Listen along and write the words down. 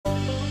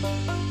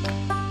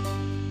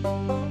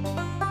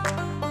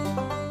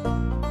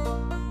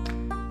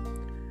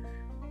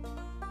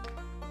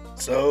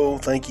So,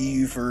 thank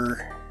you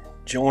for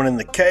joining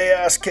the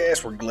Chaos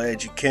Cast. We're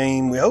glad you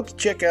came. We hope you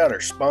check out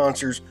our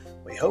sponsors.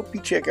 We hope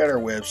you check out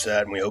our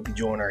website, and we hope you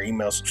join our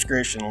email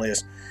subscription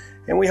list.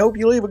 And we hope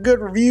you leave a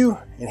good review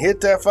and hit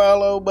that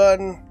follow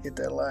button, hit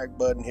that like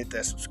button, hit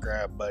that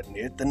subscribe button,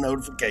 hit the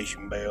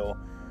notification bell.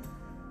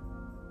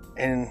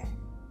 And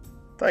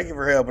thank you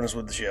for helping us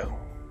with the show.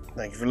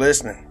 Thank you for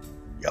listening.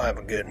 Y'all have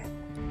a good one.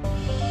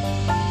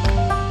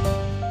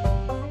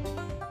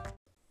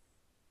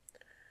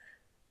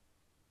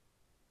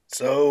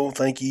 So,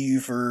 thank you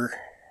for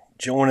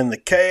joining the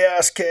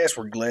Chaos Cast.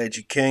 We're glad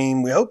you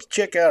came. We hope you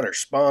check out our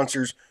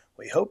sponsors.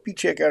 We hope you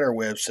check out our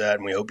website,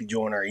 and we hope you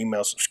join our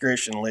email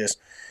subscription list.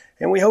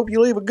 And we hope you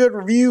leave a good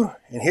review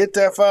and hit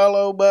that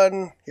follow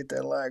button, hit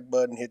that like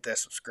button, hit that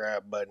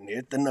subscribe button,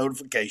 hit the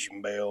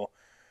notification bell.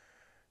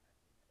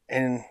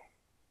 And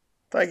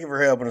thank you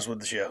for helping us with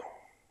the show.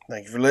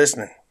 Thank you for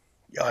listening.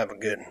 Y'all have a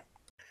good one.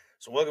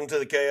 So welcome to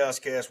the Chaos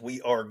Cast.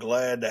 We are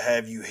glad to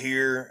have you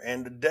here.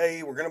 And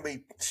today we're going to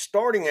be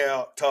starting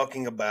out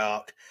talking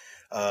about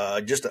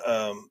just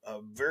a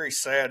very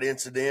sad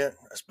incident,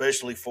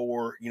 especially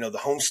for, the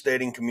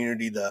homesteading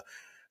community, the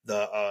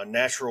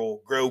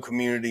natural grow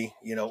community,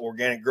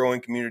 organic growing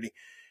community.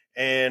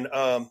 And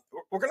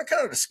we're going to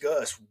kind of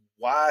discuss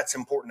why it's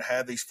important to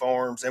have these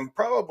farms and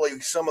probably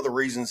some of the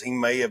reasons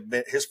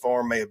his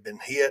farm may have been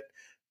hit.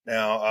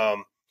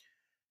 Now,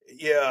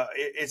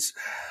 it's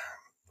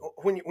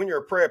when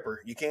you're a prepper,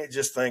 you can't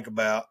just think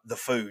about the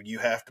food. You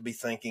have to be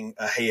thinking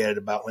ahead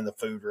about when the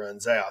food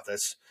runs out.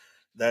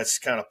 That's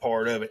kind of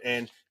part of it.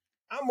 And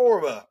I'm more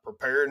of a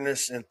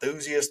preparedness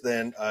enthusiast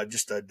than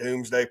just a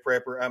doomsday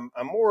prepper.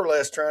 I'm more or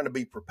less trying to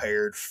be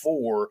prepared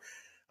for,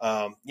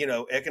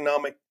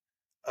 economic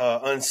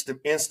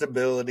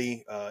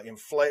instability,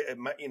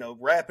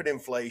 rapid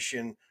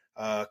inflation,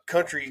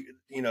 country,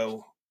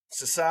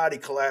 society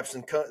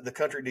collapsing, the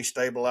country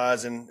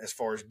destabilizing as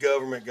far as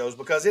government goes,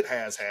 because it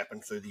has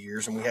happened through the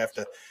years, and we have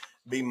to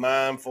be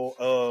mindful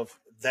of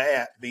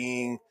that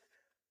being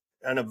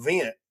an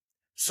event.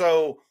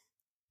 So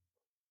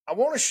I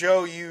want to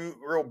show you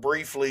real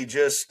briefly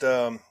just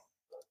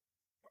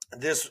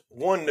this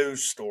one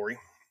news story,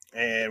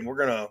 and we're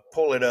going to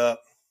pull it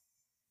up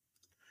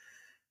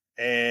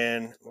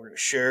and we're going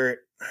to share it.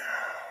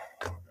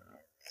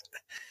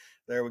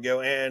 There we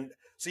go. And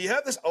so you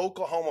have this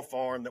Oklahoma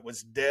farm that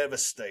was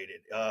devastated.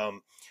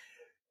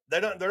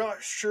 They're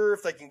not sure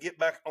if they can get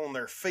back on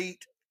their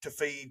feet to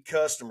feed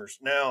customers.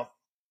 Now,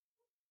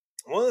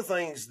 one of the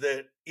things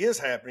that is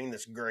happening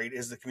that's great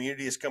is the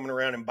community is coming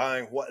around and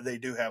buying what they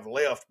do have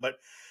left. But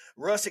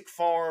Russick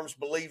Farms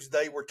believes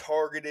they were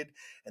targeted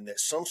and that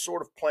some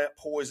sort of plant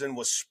poison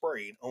was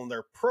sprayed on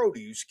their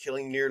produce,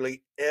 killing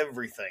nearly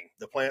everything.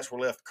 The plants were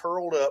left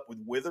curled up with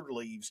withered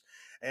leaves,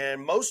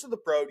 and most of the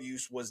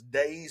produce was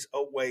days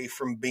away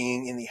from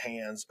being in the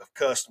hands of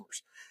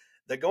customers.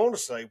 They go on to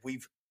say,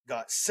 we've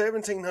got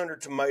 1,700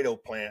 tomato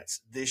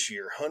plants this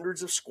year,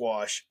 hundreds of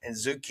squash and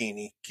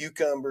zucchini,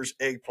 cucumbers,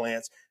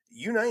 eggplants,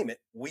 you name it,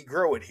 we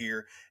grow it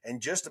here, and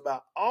just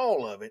about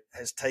all of it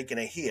has taken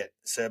a hit,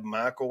 said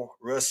Michael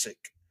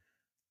Russick,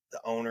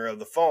 the owner of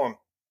the farm.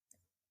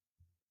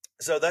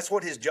 So that's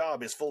what his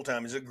job is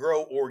full-time, is to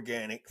grow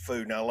organic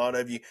food. Now, a lot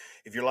of you,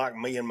 if you're like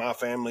me and my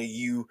family,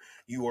 you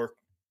are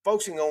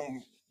focusing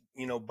on,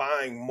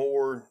 buying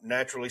more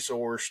naturally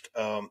sourced,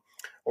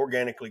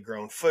 organically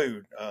grown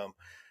food.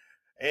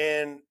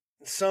 And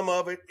some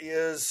of it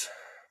is,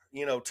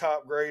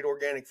 top grade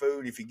organic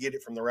food if you get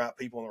it from the right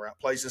people in the right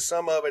places.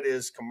 Some of it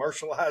is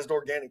commercialized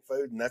organic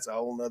food, and that's a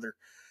whole nother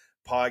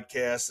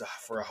podcast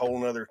for a whole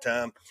nother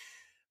time.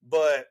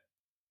 But,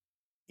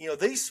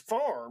 these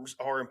farms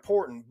are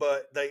important,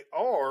 but they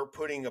are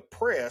putting a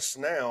press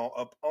now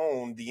up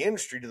on the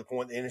industry to the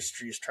point the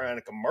industry is trying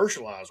to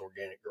commercialize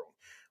organic growing,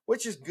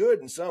 which is good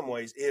in some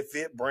ways if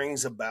it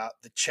brings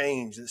about the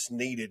change that's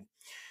needed.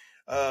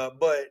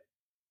 But,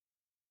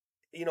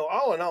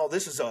 all in all,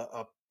 this is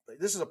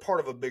a part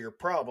of a bigger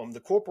problem. The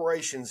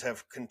corporations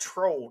have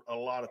controlled a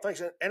lot of things.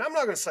 And I'm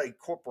not going to say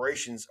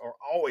corporations are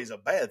always a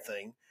bad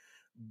thing,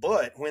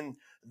 but when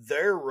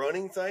they're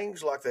running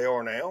things like they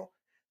are now,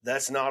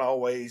 that's not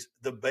always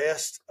the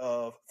best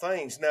of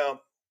things.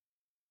 Now,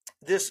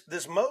 this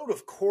mode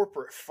of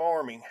corporate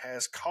farming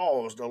has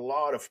caused a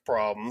lot of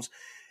problems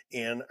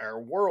in our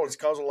world. It's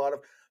caused a lot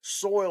of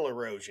soil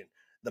erosion,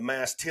 the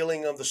mass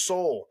tilling of the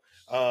soil,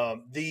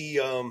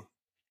 the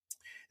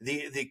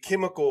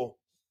chemical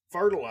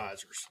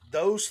fertilizers.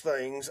 Those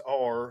things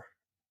are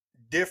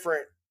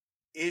different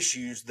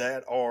issues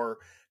that are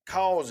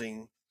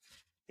causing,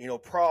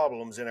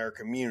 problems in our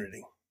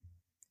community.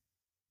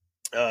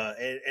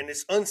 And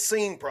it's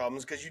unseen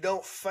problems because you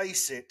don't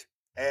face it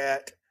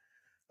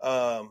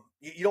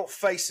you don't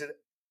face it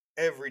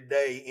every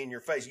day in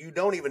your face. You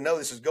don't even know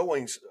this is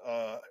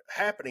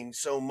happening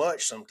so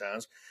much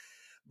sometimes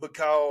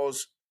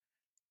because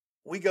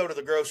we go to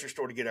the grocery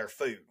store to get our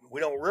food.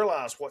 We don't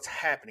realize what's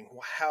happening,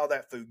 how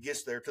that food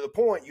gets there, to the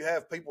point you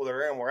have people that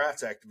are animal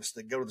rights activists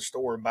that go to the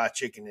store and buy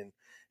chicken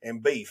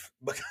and beef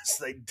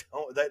because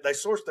they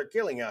source their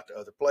killing out to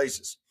other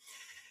places.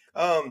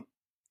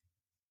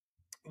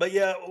 But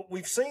yeah,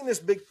 we've seen this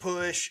big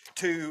push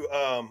to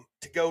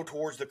go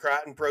towards the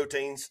crichton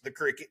proteins, the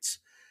crickets.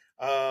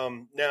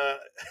 Now,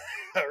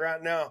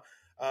 right now,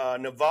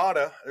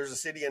 Nevada, there's a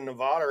city in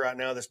Nevada right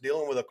now that's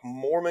dealing with a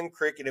Mormon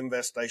cricket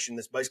infestation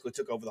that's basically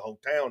took over the whole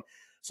town.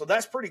 So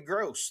that's pretty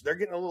gross. They're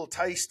getting a little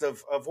taste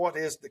of what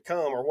is to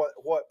come, or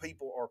what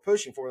people are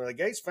pushing for. And the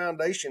Gates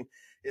Foundation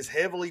is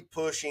heavily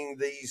pushing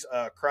these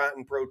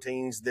crichton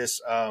proteins, this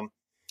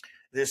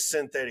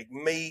synthetic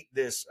meat,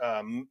 this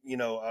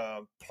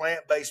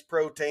plant based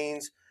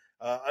proteins.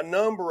 A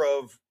number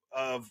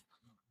of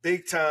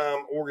big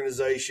time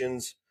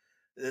organizations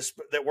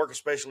that work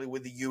especially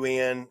with the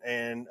UN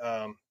and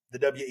the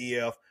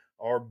WEF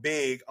are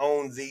big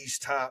on these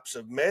types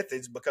of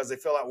methods because they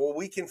feel like, well,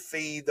 we can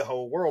feed the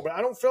whole world. But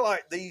I don't feel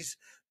like these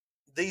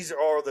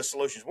are the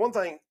solutions. One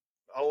thing,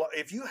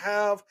 if you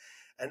have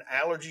an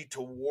allergy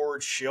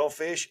towards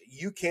shellfish,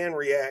 you can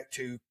react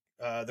to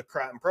the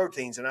crichton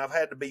proteins. And I've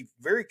had to be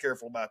very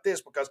careful about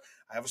this because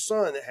I have a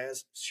son that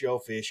has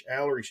shellfish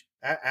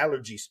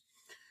allergies.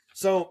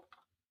 So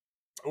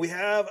we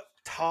have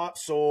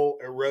topsoil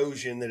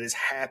erosion that is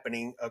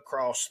happening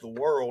across the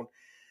world.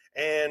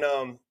 And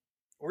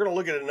we're going to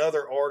look at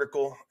another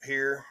article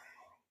here.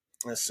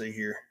 Let's see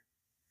here.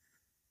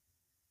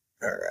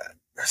 All right.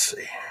 Let's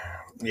see.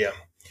 Yeah.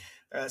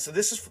 So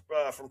this is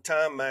from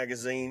Time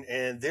Magazine,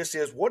 and this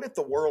is, what if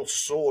the world's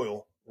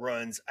soil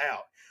runs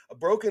out? A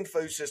broken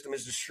food system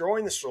is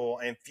destroying the soil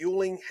and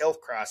fueling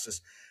health crisis,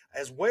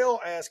 as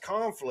well as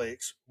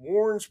conflicts,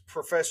 warns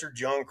Professor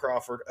John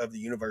Crawford of the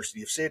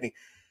University of Sydney.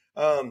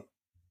 Let's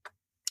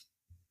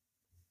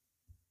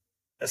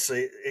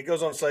see. It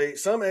goes on to say,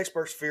 some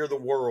experts fear the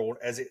world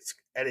as it's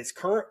at its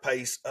current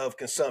pace of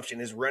consumption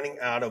is running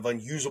out of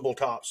unusable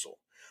topsoil.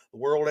 The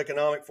World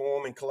Economic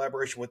Forum, in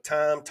collaboration with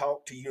Time,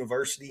 talked to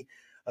University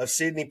of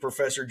Sydney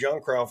Professor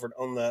John Crawford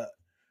on the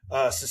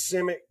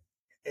systemic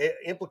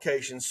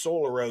implications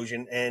soil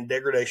erosion and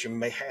degradation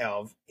may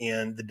have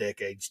in the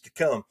decades to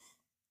come.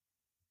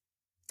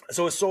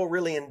 So is soil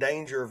really in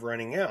danger of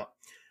running out?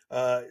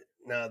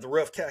 Now, the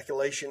rough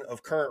calculation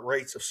of current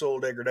rates of soil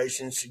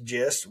degradation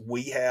suggests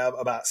we have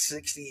about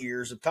 60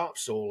 years of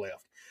topsoil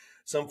left.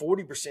 Some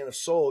 40% of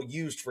soil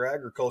used for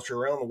agriculture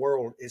around the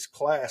world is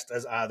classed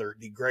as either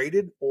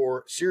degraded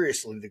or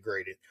seriously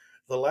degraded.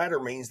 The latter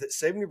means that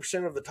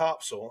 70% of the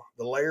topsoil,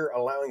 the layer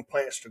allowing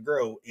plants to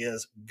grow,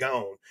 is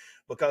gone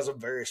because of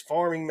various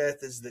farming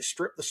methods that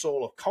strip the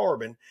soil of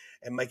carbon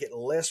and make it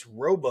less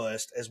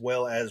robust as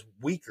well as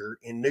weaker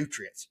in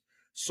nutrients.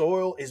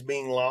 Soil is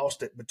being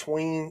lost at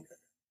between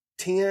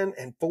 10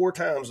 and 4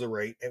 times the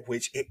rate at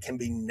which it can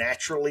be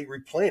naturally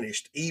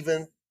replenished.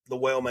 Even the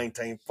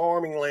well-maintained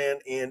farming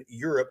land in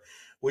Europe,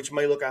 which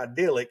may look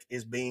idyllic,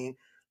 is being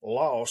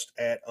lost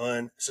at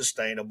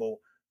unsustainable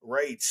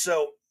rates.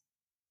 So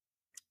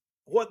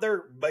what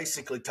they're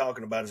basically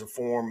talking about is a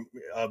form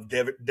of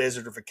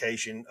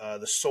desertification.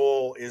 The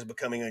soil is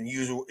becoming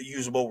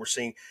unusable. We're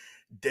seeing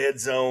dead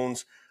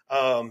zones.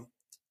 And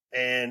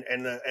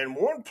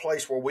one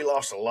place where we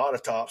lost a lot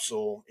of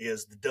topsoil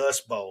is the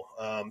Dust Bowl.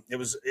 It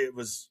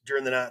was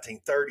during the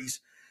 1930s.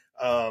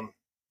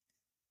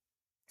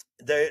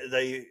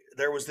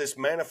 There was this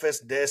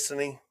manifest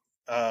destiny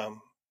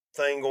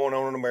thing going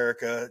on in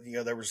America.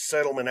 There was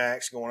settlement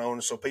acts going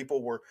on, so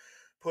people were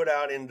put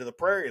out into the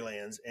prairie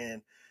lands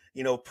and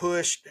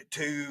pushed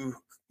to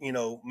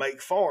make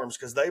farms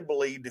because they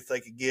believed if they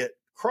could get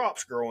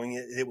crops growing,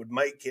 it would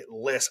make it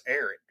less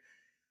arid.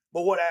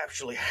 But what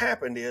actually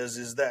happened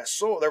is that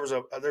soil, there was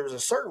a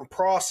certain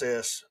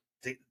process,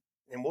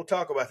 and we'll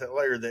talk about that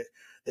later, that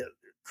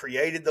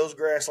created those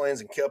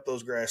grasslands and kept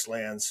those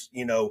grasslands,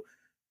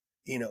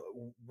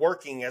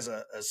 working as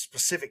a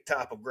specific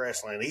type of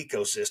grassland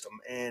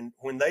ecosystem. And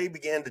when they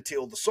began to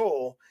till the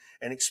soil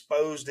and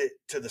exposed it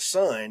to the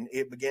sun,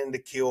 it began to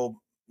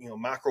kill,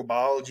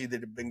 microbiology that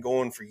had been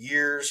going for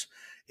years.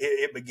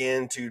 It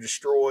began to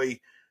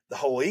destroy the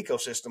whole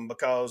ecosystem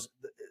because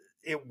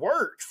it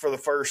worked for the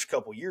first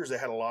couple of years. They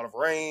had a lot of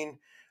rain.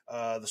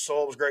 The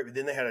soil was great, but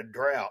then they had a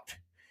drought.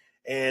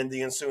 And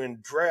the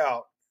ensuing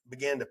drought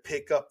began to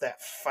pick up that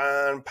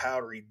fine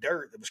powdery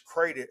dirt that was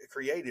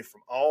created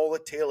from all the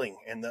tilling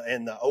and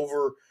the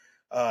over,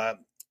 I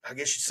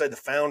guess you'd say, the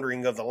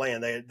foundering of the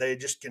land. They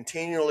had just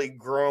continually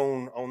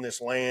grown on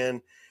this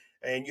land.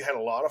 And you had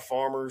a lot of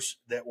farmers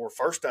that were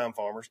first-time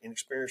farmers,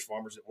 inexperienced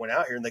farmers that went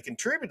out here and they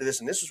contributed to this.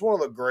 And this is one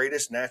of the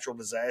greatest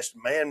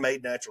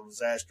man-made natural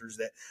disasters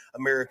that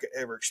America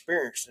ever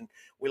experienced. And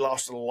we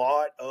lost a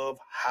lot of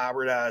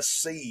hybridized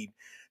seed.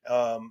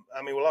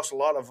 We lost a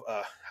lot of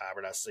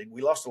hybridized seed.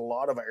 We lost a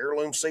lot of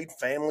heirloom seed,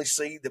 family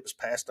seed that was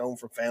passed on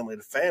from family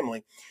to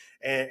family.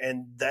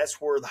 And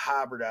that's where the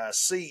hybridized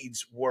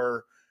seeds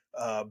were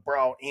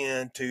brought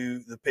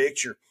into the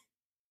picture.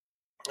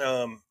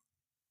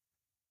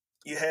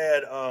 You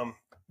had one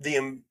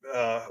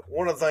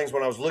of the things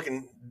when I was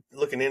looking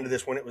into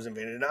this when it was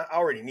invented, and I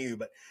already knew,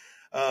 but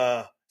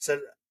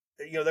said,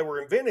 they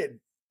were invented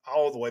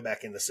all the way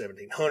back in the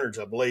 1700s,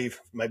 I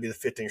believe, maybe the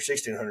 15 or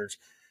 1600s.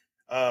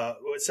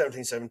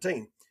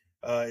 1717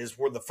 is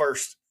where the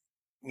first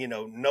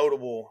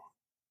notable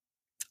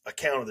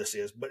account of this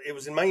is, but it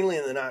was mainly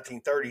in the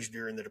 1930s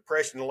during the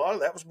Depression. A lot of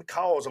that was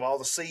because of all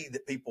the seed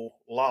that people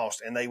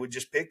lost, and they would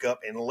just pick up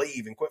and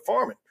leave and quit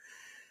farming.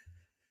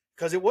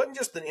 Because it wasn't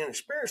just the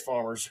inexperienced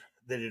farmers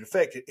that it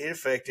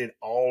affected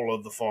all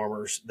of the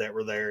farmers that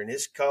were there, and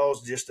it's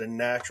caused just a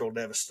natural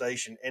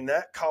devastation, and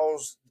that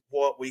caused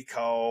what we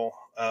call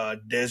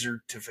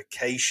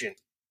desertification.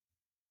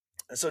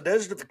 And so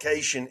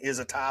desertification is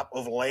a type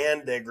of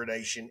land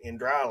degradation in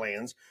dry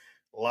lands,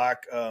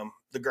 like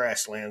the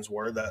grasslands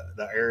were,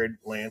 the arid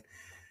land,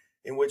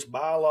 in which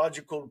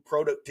biological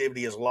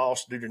productivity is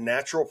lost due to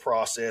natural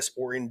process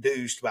or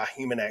induced by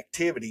human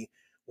activity,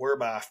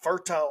 whereby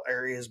fertile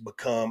areas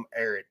become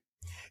arid.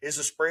 It is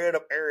the spread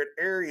of arid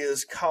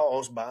areas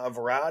caused by a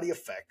variety of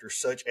factors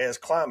such as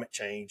climate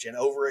change and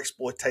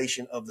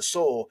overexploitation of the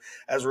soil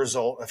as a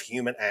result of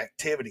human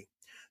activity.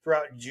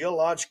 Throughout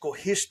geological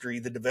history,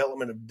 the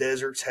development of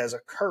deserts has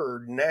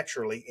occurred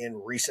naturally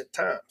in recent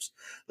times.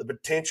 The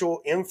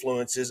potential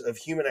influences of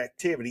human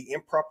activity,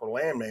 improper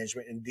land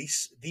management, and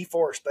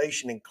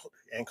deforestation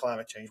and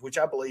climate change, which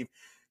I believe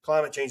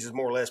climate change is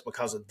more or less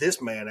because of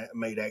this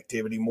man-made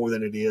activity more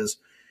than it is,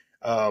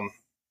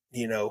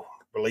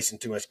 releasing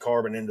too much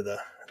carbon into the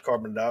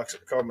carbon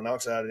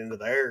dioxide into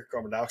the air,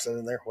 carbon dioxide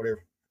in there, whatever.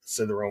 I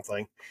said the wrong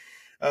thing.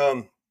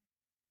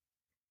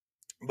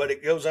 But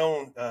it goes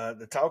on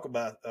to talk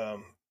about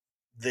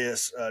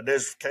this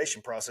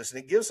desertification process, and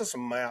it gives us a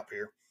map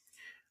here.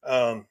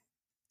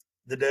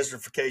 The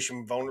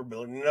desertification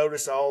vulnerability.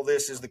 Notice all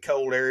this is the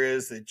cold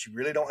areas that you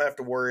really don't have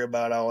to worry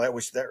about all that,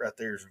 which that right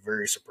there is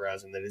very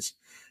surprising that it's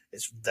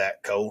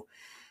that cold.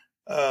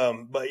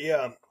 But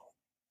yeah,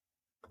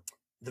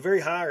 the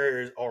very high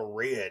areas are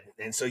red.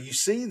 And so you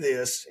see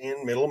this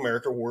in Middle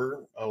America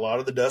where a lot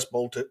of the Dust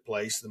Bowl took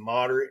place. The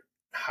moderate,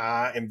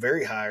 high, and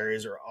very high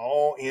areas are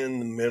all in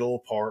the middle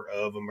part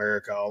of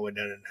America, all the way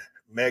down in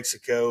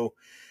Mexico.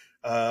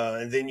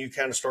 And then you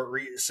kind of start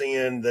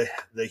seeing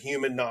the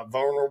humid, not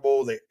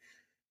vulnerable, that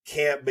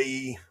can't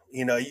be,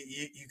 you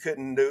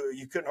couldn't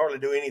hardly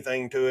do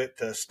anything to it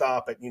to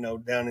stop it,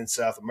 down in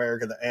South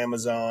America, the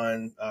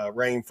Amazon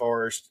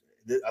rainforest.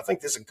 I think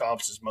this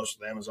encompasses most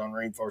of the Amazon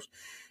rainforest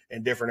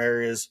in different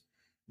areas,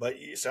 but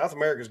South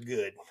America is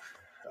good.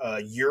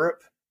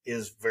 Europe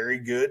is very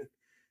good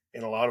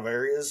in a lot of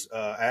areas.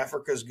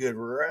 Africa is good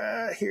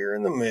right here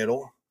in the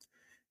middle.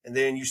 And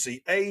then you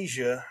see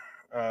Asia,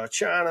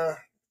 China,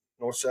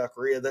 North South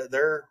Korea, that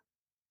they're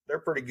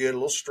pretty good. A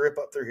little strip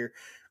up through here.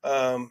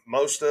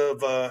 Most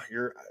of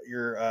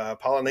your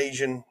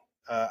Polynesian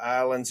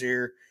islands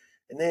here.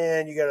 And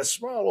then you got a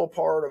small little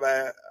part of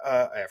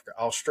Africa,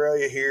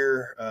 Australia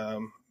here.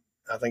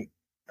 I think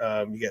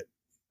you got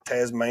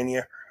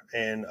Tasmania,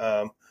 and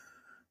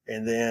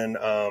then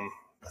I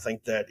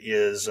think that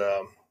is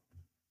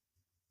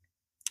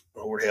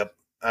Lord help.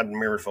 I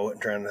remember if I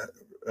wasn't trying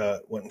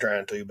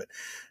to, but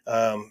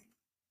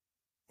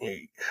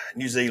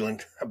New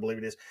Zealand, I believe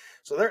it is.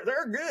 So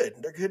they're good.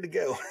 They're good to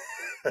go.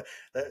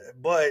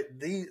 But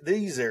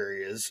these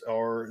areas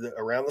are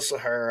around the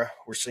Sahara.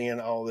 We're seeing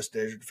all this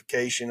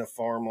desertification of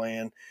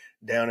farmland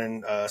down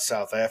in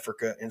South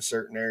Africa in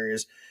certain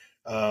areas.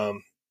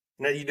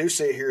 Now you do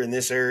see it here in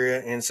this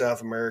area in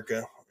South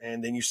America,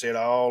 and then you see it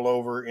all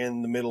over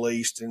in the Middle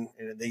East and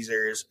in these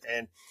areas.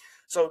 And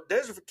so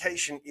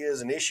desertification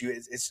is an issue.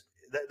 It's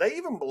they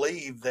even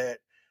believe that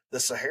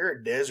the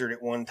Sahara Desert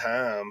at one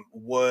time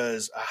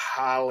was a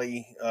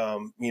highly,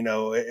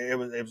 it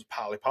was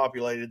highly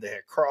populated. They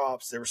had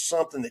crops. There was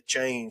something that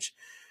changed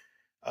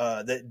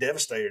that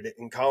devastated it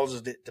and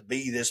causes it to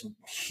be this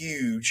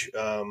huge,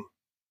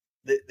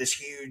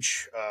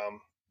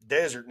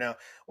 desert. Now,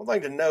 one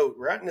thing to note,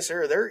 right in this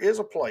area, there is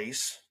a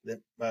place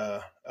that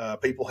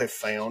people have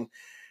found,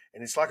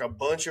 and it's like a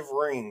bunch of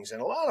rings.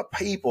 And a lot of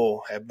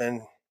people have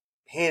been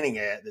hinting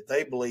at that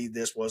they believe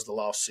this was the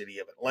lost city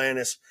of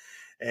Atlantis.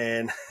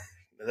 And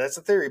that's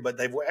a theory, but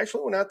they've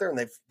actually went out there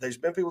and there's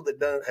been people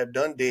that have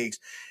done digs,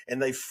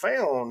 and they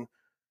found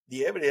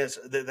the evidence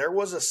that there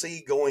was a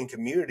seagoing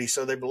community.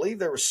 So they believe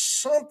there was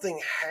something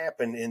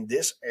happened in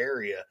this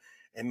area,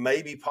 and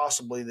maybe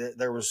possibly that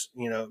there was,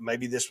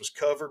 maybe this was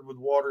covered with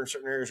water in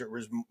certain areas. It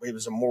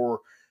was a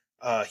more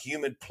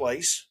humid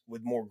place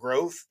with more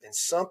growth, and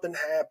something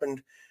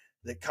happened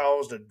that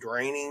caused a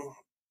draining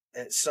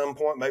at some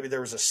point. Maybe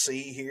there was a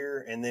sea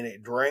here, and then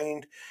it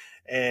drained.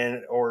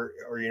 Or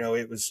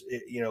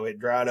it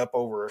dried up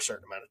over a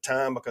certain amount of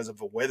time because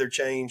of a weather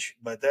change.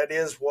 But that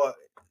is what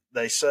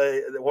they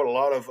say, what a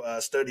lot of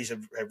studies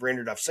have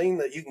rendered. I've seen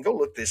that. You can go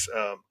look this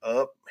up.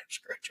 I'm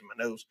scratching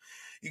my nose.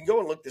 You can go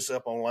and look this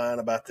up online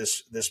about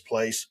this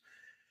place.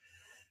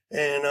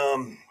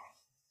 And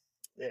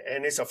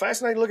it's a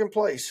fascinating looking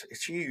place.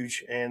 It's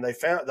huge. And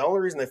the only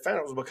reason they found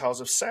it was because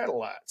of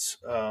satellites.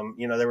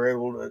 They were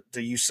able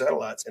to use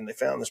satellites, and they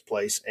found this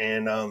place.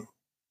 And,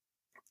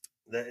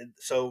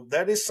 so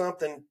that is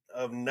something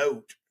of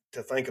note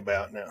to think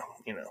about. Now,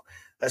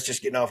 that's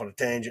just getting off on a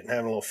tangent and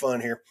having a little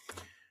fun here.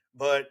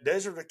 But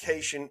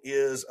desertification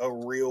is a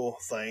real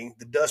thing.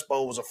 The Dust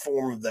Bowl was a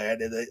form of that.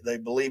 They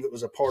believe it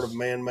was a part of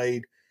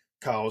man-made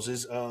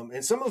causes.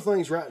 And some of the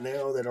things right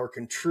now that are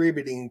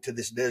contributing to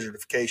this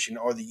desertification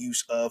are the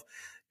use of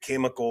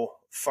chemical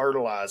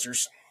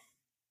fertilizers.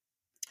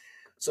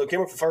 So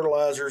chemical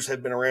fertilizers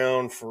have been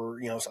around for,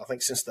 I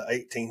think since the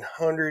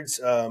 1800s.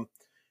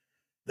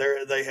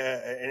 They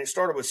had, and it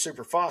started with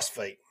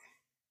superphosphate.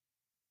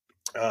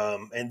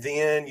 And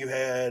then you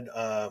had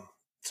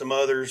some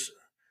others.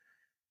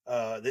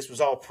 This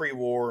was all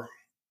pre-war.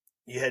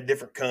 You had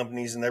different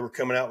companies, and they were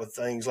coming out with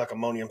things like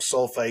ammonium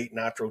sulfate,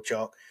 nitro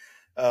chalk.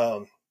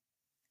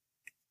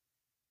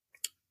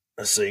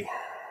 Let's see,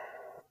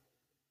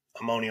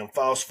 ammonium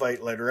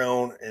phosphate later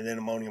on, and then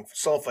ammonium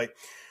sulfate.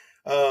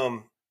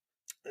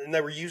 And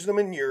they were using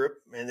them in Europe,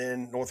 and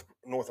then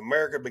North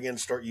America began to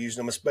start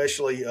using them,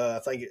 especially, I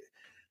think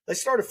they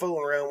started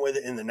fooling around with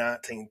it in the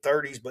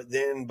 1930s, but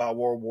then by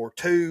World War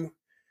II,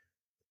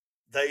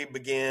 they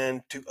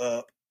began to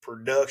up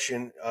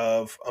production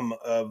of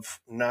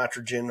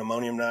nitrogen,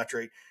 ammonium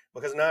nitrate,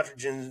 because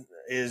nitrogen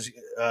is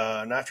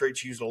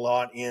nitrate's used a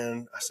lot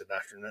in. I said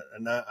nitrogen.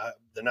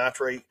 The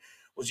nitrate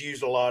was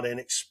used a lot in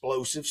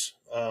explosives,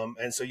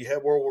 and so you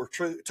had World War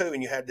II,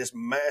 and you had this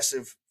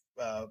massive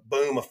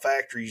boom of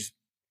factories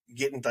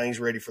getting things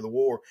ready for the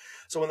war.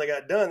 So when they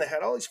got done, they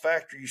had all these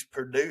factories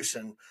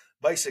producing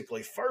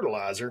basically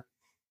fertilizer,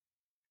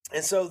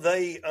 and so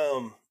they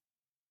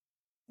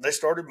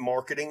started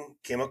marketing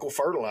chemical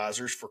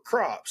fertilizers for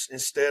crops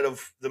instead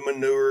of the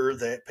manure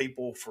that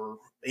people for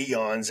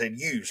eons had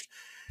used.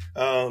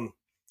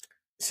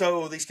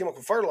 So these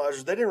chemical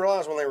fertilizers, they didn't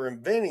realize when they were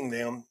inventing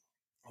them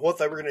what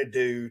they were going to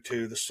do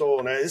to the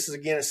soil. Now, this is,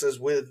 again, it says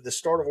with the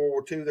start of World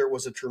War II, there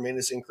was a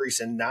tremendous increase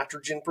in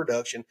nitrogen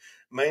production,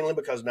 mainly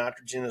because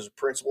nitrogen is a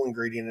principal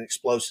ingredient in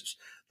explosives.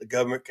 The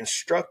government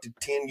constructed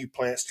 10 new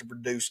plants to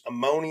produce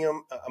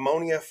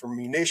ammonia for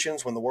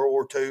munitions when the World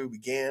War II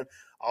began,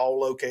 all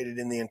located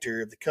in the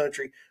interior of the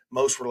country.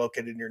 Most were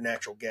located near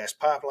natural gas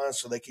pipelines,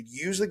 so they could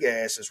use the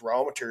gas as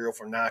raw material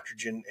for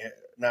nitrogen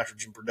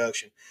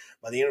production.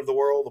 By the end of the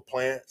war,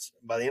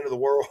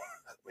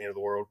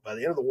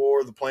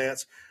 the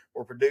plants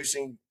were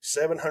producing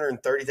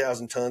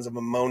 730,000 tons of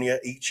ammonia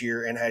each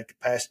year and had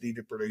capacity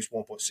to produce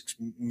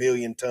 1.6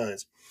 million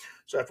tons.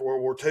 So after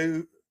World War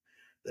II,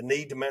 the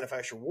need to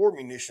manufacture war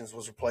munitions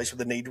was replaced with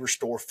the need to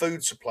restore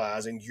food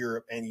supplies in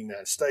Europe and the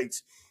United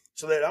States.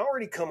 So they'd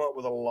already come up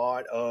with a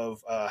lot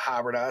of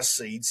hybridized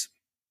seeds,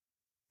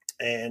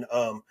 and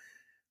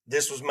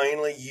this was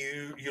mainly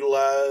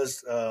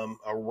utilized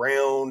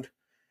around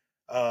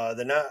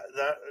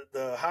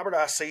the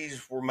hybridized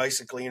seeds were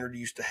basically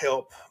introduced to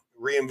help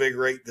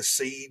reinvigorate the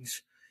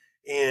seeds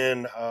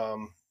in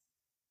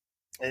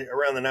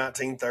around the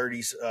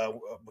 1930s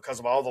because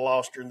of all the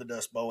loss during the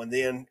Dust Bowl. And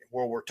then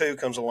World War II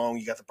comes along.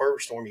 You got the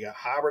perfect storm. You got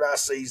hybridized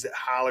seeds that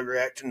highly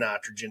react to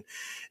nitrogen.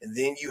 And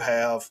then you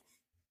have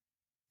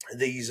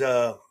these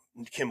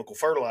chemical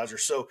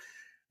fertilizers. So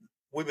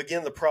we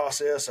begin the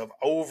process of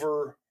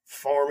over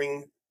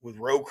farming with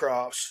row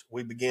crops.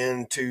 We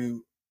begin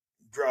to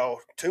draw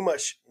too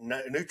much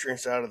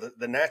nutrients out of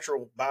the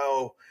natural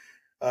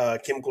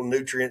chemical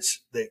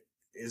nutrients that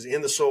is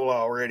in the soil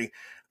already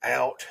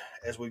out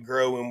as we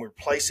grow, and we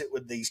replace it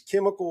with these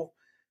chemical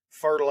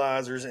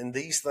fertilizers, and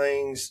these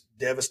things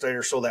devastate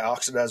our soil. They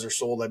oxidize our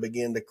soil. They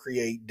begin to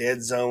create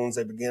dead zones.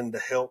 They begin to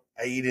help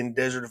aid in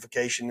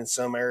desertification in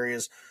some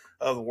areas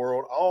of the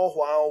world, all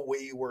while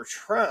we were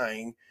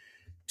trying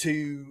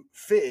to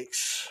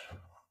fix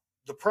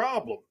the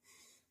problem.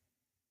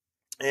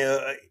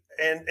 And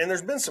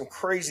there's been some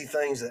crazy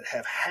things that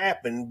have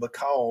happened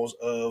because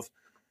of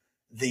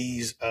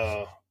these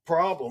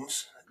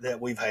problems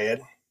that we've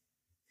had.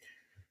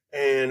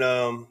 And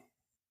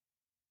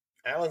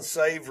Alan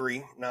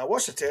Savory, now I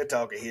watched a TED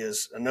Talk of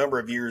his a number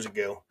of years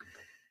ago,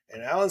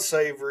 and Alan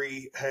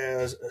Savory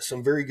has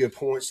some very good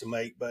points to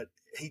make, but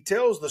he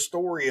tells the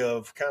story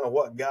of kind of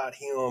what got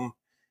him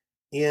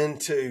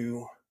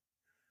into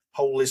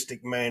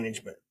holistic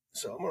management.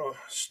 So I'm going to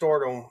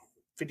start on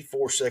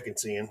 54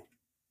 seconds in.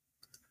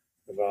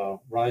 Of our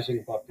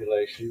rising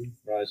population,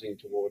 rising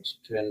towards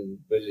 10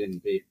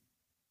 billion people.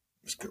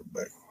 Let's go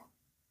back.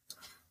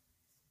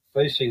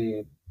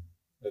 Facing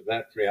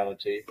that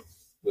reality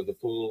with the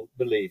full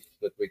belief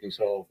that we can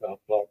solve our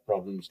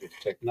problems with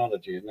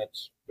technology, and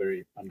that's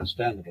very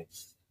understandable.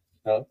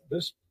 Now,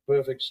 this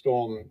perfect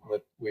storm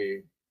that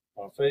we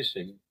are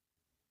facing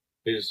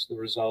is the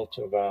result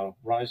of our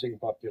rising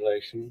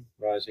population,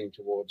 rising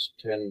towards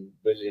 10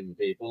 billion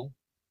people,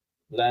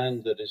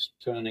 land that is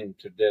turning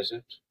to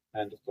desert,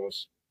 and of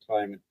course,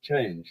 climate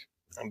change.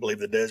 I believe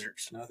the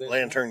deserts.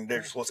 Land turning to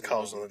deserts, what's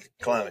causing the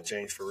climate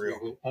change for real.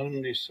 We will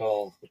only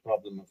solve the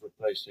problem of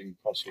replacing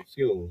fossil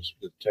fuels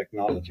with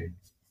technology.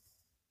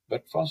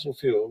 But fossil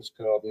fuels,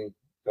 carbon,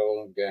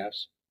 coal, and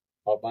gas,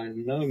 are by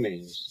no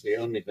means the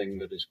only thing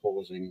that is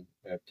causing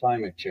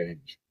climate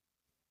change.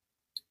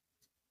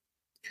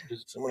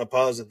 So I'm going to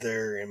pause it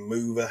there and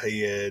move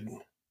ahead.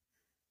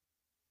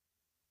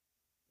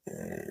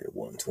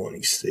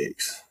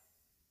 126.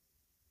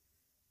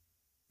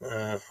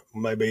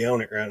 Maybe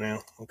on it right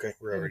now. Okay,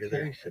 we're already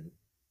there.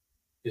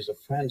 Is a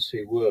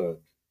fancy word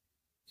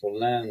for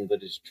land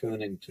that is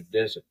turning to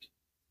desert.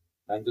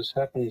 And this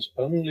happens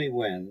only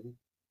when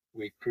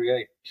we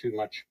create too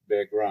much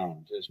bare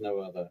ground. There's no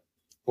other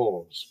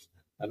cause.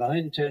 And I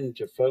intend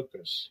to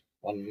focus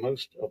on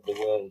most of the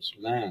world's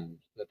land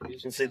that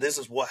is. And see, this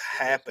is what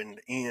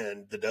happened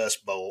in the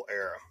Dust Bowl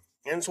era.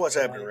 And it's what's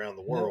happening around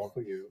the world. I have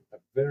for you a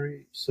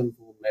very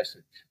simple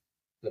message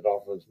that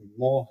offers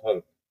more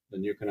hope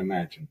than you can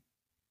imagine.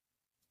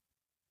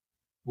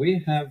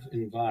 We have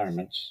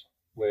environments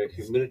where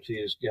humidity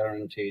is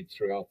guaranteed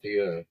throughout the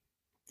year.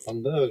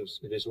 On those,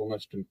 it is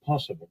almost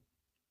impossible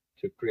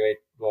to create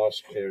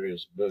vast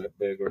areas of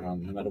bare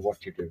ground, no matter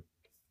what you do.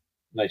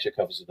 Nature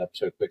covers it up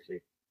so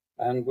quickly.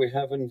 And we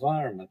have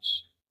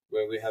environments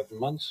where we have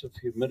months of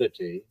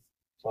humidity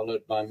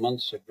followed by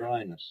months of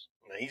dryness.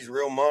 Now, he's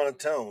real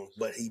monotone,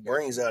 but he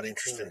brings out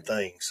interesting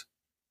things.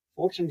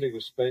 Fortunately,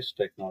 with space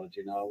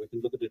technology now, we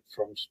can look at it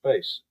from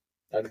space.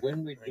 And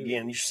when we do,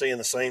 again, you're seeing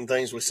the same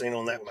things we've seen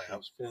on that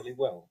map. Fairly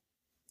well.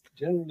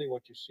 Generally,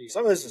 what you see.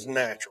 Some of this is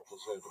natural.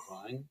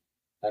 Desertifying,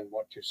 and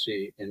what you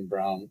see in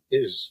brown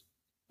is.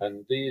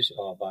 And these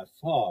are by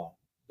far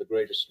the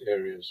greatest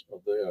areas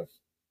of the Earth.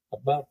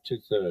 About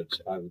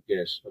 2/3, I would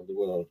guess, of the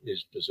world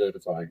is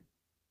desertifying.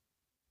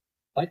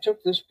 I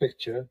took this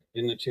picture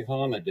in the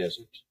Tihama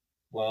Desert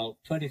while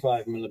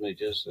 25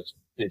 millimeters, that's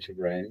an inch of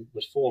rain,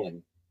 was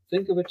falling.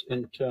 Think of it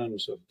in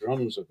terms of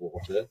drums of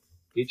water,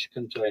 each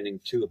containing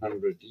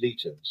 200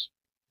 liters.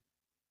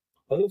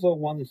 Over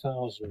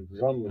 1,000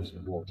 drums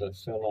of water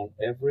fell on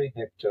every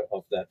hectare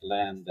of that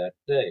land that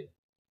day.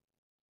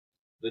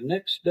 The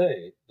next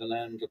day, the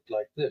land looked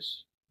like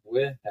this.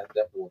 Where had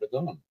that water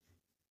gone?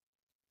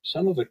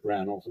 Some of it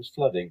ran off as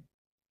flooding,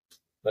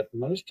 but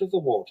most of the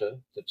water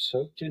that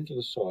soaked into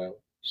the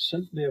soil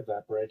simply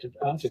evaporated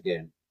out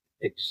again,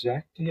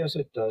 exactly as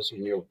it does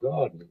in your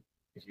garden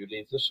if you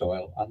leave the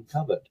soil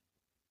uncovered.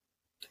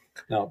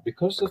 Now,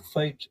 because the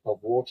fate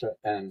of water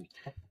and...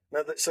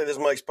 Now, say this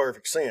makes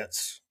perfect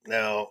sense.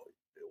 Now,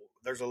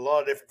 there's a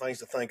lot of different things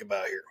to think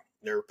about here.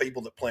 There are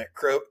people that plant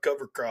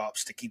cover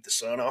crops to keep the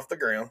sun off the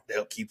ground, to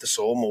help keep the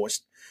soil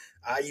moist.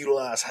 I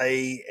utilize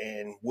hay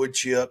and wood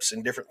chips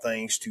and different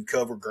things to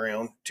cover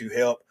ground to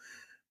help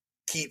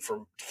keep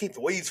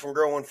the weeds from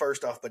growing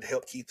first off, but to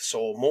help keep the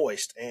soil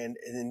moist. And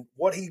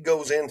what he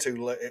goes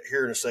into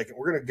here in a second,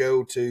 we're going to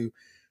go to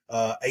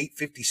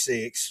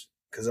 856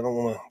 because I don't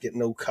want to get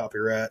no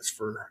copyrights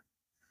for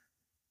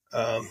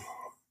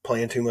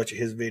playing too much of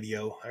his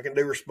video. I can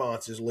do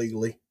responses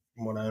legally,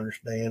 from what I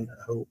understand.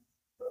 I hope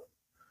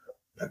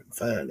I can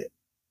find it.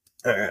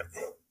 All right.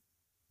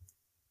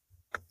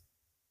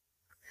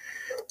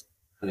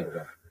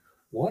 Anyway,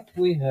 what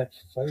we had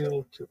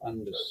failed to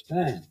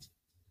understand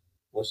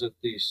was that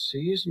these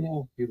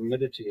seasonal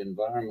humidity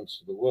environments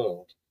of the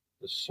world,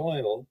 the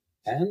soil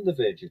and the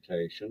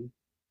vegetation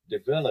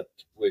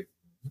developed with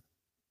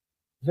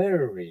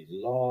very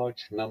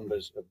large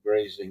numbers of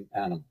grazing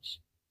animals.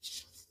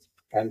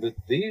 And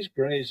that these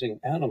grazing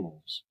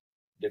animals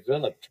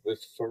developed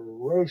with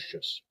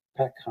ferocious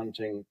pack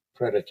hunting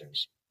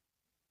predators.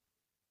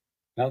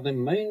 Now, the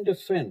main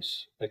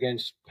defense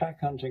against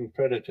pack hunting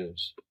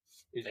predators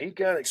is... He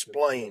kind of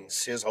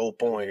explains his whole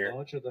point here. The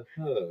larger the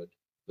herd,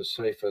 the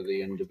safer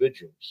the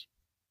individuals.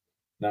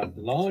 Now,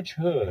 large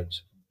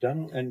herds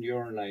dung and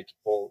urinate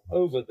all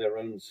over their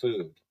own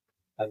food,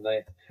 and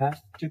they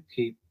have to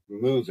keep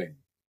moving.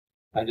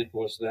 And it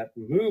was that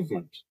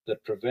movement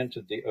that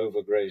prevented the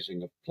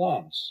overgrazing of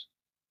plants,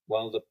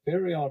 while the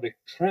periodic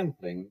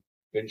trampling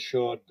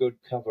ensured good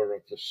cover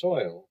of the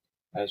soil,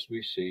 as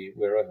we see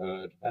where a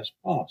herd has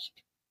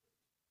passed.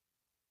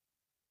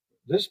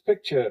 This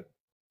picture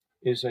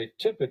is a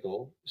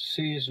typical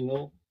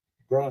seasonal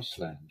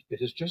grassland. It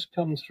has just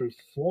come through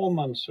 4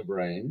 months of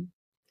rain,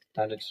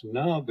 and it's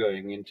now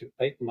going into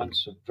 8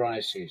 months of dry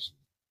season.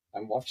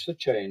 And watch the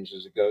change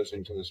as it goes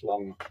into this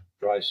long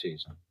dry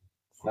season.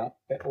 Now,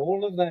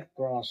 all of that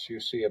grass you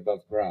see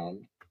above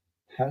ground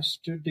has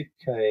to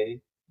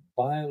decay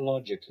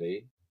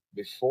biologically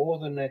before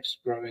the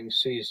next growing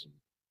season.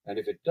 And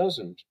if it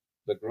doesn't,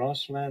 the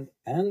grassland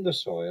and the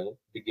soil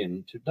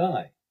begin to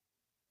die.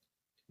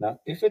 Now,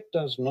 if it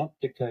does not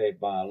decay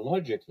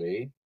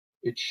biologically,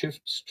 it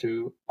shifts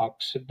to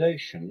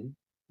oxidation,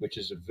 which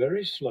is a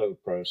very slow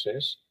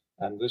process,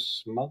 and this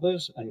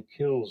smothers and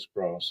kills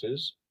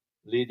grasses,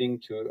 leading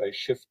to a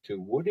shift to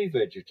woody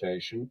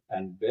vegetation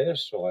and bare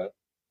soil.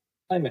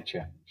 Climate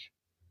change.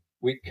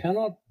 We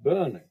cannot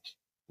burn it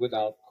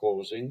without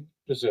causing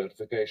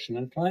desertification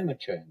and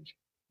climate change.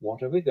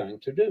 What are we going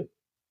to do?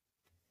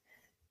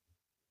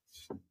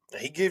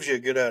 He gives you a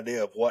good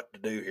idea of what to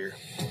do here.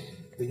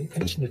 The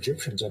ancient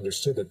Egyptians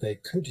understood that they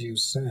could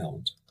use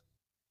sound.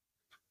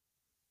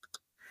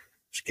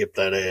 Skip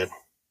that ad.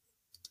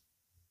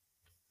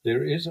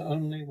 There is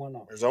only one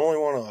option. There's only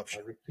one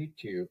option. I repeat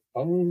to you,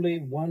 only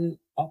one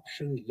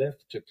option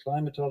left to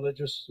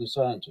climatologists and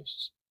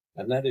scientists,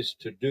 and that is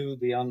to do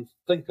the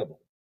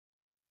unthinkable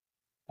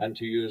and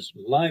to use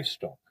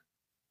livestock,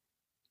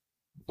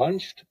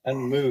 bunched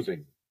and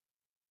moving,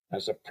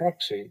 as a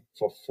proxy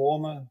for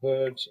former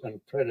herds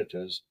and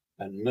predators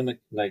and mimic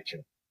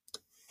nature.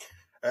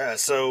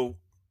 So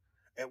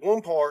at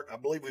one part, I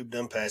believe we've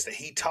done past it.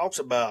 He talks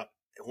about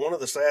one of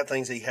the sad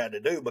things he had to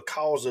do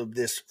because of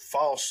this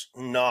false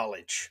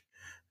knowledge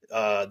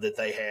that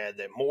they had,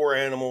 that more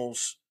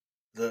animals,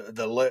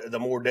 the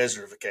more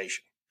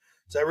desertification.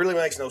 So that really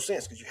makes no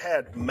sense, because you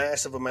had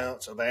massive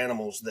amounts of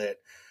animals that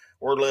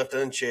were left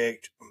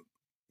unchecked,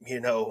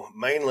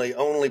 mainly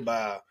only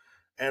by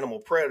animal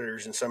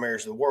predators in some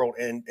areas of the world,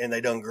 and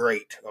they done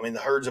great. I mean,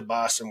 the herds of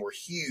bison were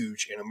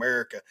huge in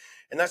America,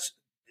 and that's,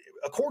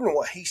 according to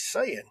what he's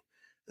saying,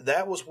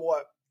 that was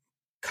what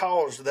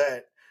caused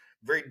that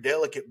very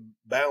delicate,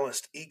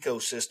 balanced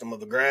ecosystem of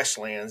the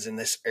grasslands in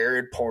this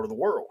arid part of the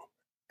world.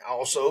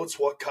 Also, it's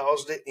what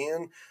caused it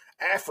in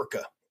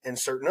Africa and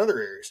certain other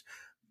areas.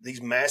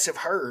 These massive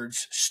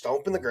herds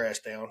stomping the grass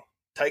down,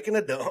 taking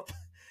a dump,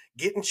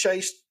 getting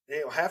chased,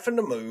 having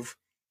to move.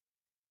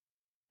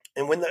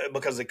 And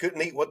because they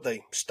couldn't eat what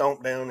they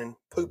stomped down and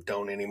pooped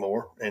on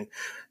anymore. And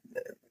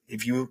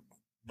if you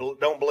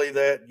don't believe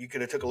that, you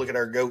could have took a look at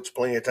our goats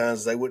plenty of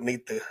times. They wouldn't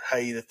eat the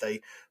hay that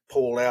they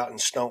pulled out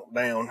and stomped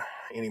down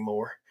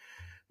anymore.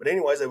 But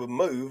anyways, they would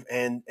move,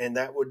 and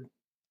that would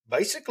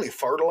basically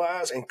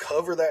fertilize and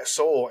cover that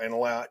soil and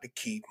allow it to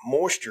keep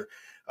moisture.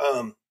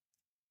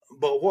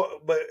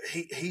 But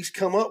he's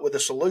come up with a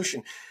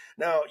solution.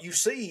 Now you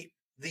see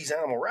these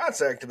animal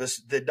rights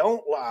activists that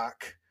don't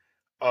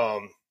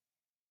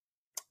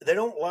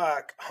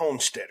like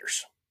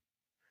homesteaders.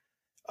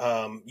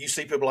 You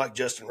see people like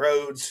Justin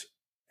Rhodes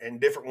and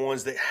different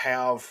ones that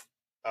have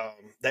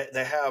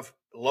they have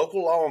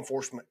local law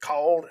enforcement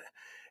called,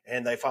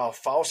 and they file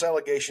false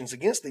allegations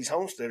against these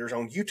homesteaders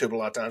on YouTube a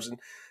lot of times. And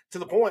to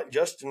the point,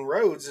 Justin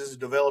Rhodes has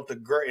developed a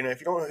great, and if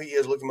you don't know who he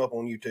is, look him up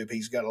on YouTube.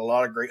 He's got a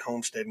lot of great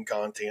homesteading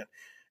content.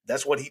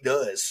 That's what he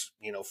does,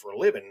 for a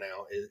living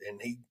now,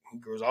 and he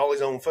grows all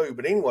his own food.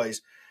 But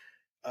anyways,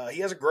 he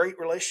has a great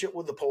relationship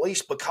with the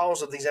police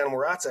because of these animal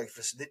rights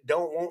activists that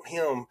don't want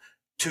him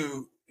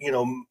to,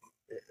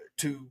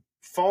 to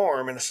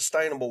farm in a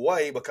sustainable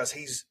way, because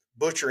he's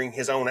butchering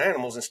his own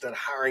animals instead of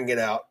hiring it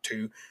out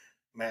to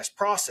mass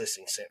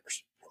processing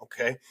centers.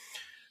 Okay.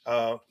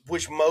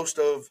 Which most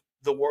of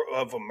the world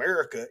of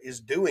America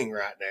is doing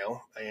right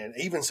now. And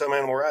even some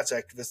animal rights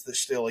activists that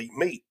still eat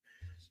meat.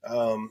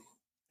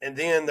 And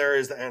then there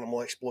is the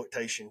animal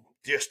exploitation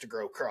just to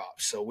grow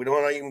crops. So we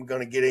don't even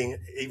going to get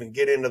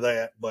into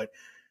that, but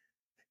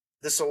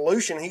the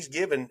solution he's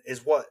given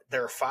is what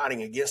they're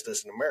fighting against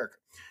us in America.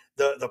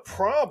 The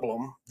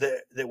problem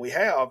that we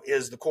have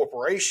is the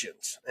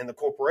corporations, and the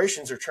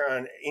corporations are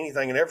trying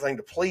anything and everything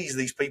to please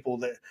these people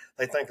that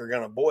they think are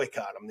going to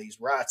boycott them, these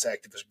rights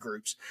activist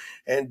groups.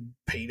 And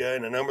PETA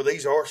and a number of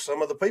these are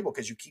some of the people,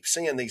 because you keep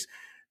seeing these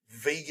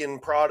vegan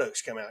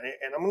products come out.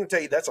 And I'm going to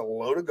tell you, that's a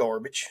load of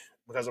garbage,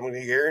 because I'm going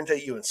to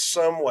guarantee you in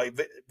some way,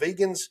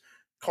 vegans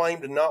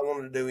claim to not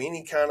want to do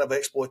any kind of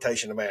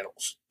exploitation of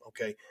animals.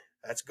 Okay.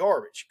 That's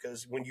garbage,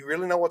 because when you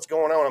really know what's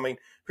going on, I mean,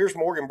 Pierce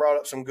Morgan brought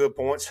up some good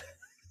points.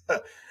 They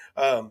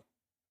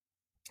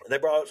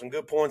brought up some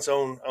good points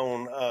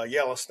on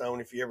Yellowstone,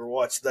 if you ever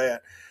watched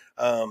that,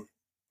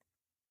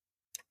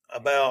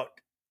 about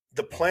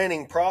the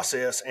planning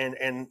process and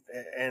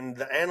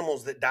the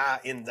animals that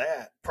die in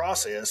that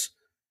process.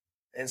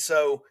 And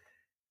so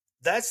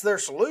that's their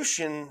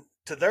solution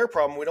to their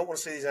problem. We don't want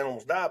to see these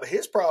animals die, but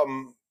his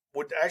problem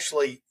would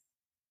actually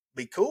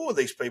be cool with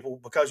these people,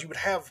 because you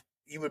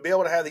would be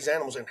able to have these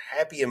animals in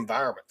happy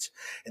environments,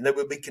 and they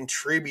would be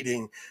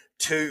contributing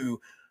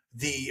to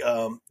the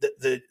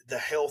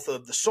health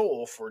of the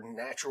soil for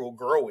natural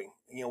growing.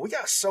 We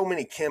got so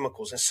many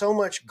chemicals and so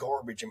much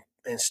garbage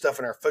and stuff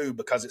in our food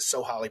because it's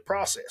so highly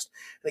processed.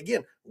 And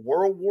again,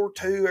 World War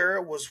II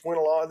era was when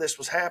a lot of this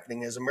was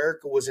happening as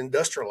America was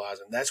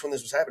industrializing. That's when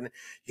this was happening.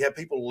 You have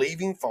people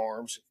leaving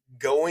farms,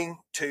 going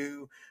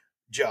to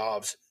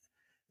jobs.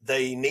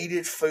 They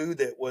needed food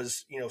that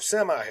was,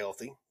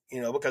 semi-healthy,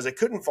 because they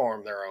couldn't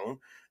farm their own.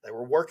 They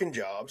were working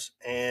jobs,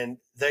 and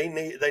they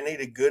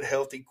needed good,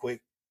 healthy,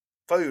 quick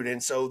food.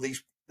 And so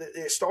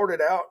it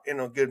started out in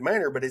a good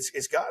manner, but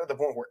it's got to the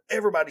point where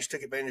everybody's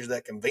took advantage of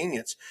that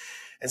convenience.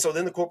 And so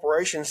then the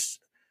corporations,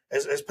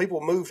 as people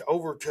moved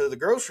over to the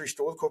grocery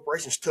store, the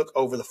corporations took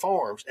over the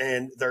farms,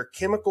 and their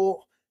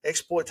chemical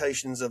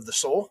exploitations of the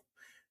soil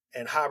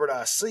and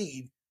hybridized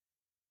seed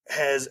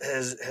has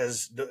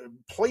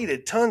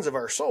depleted tons of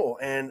our soil.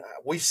 And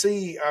we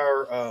see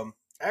our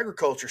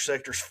agriculture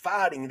sectors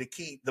fighting to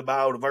keep the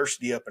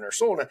biodiversity up in our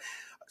soil. Now,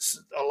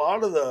 a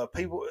lot of the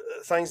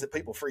things that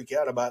people freak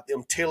out about,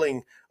 them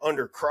tilling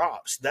under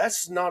crops,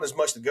 that's not as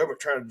much the government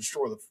trying to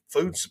destroy the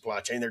food supply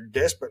chain. They're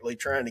desperately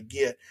trying to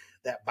get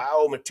that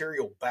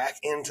biomaterial back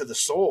into the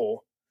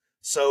soil,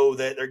 so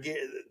that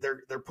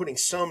they're putting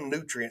some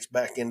nutrients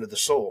back into the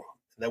soil.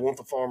 They want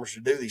the farmers to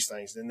do these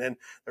things. And then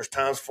there's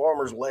times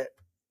farmers let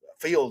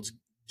fields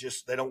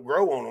they don't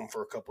grow on them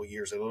for a couple of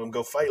years. They let them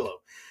go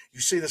fallow. You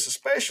see this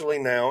especially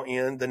now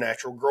in the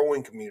natural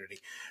growing community.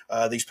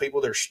 These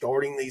people, they're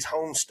starting these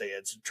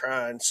homesteads to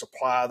try and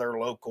supply their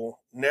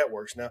local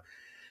networks. Now,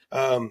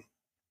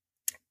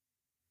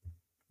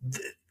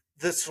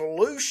 the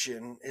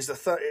solution is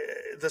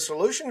the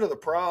solution to the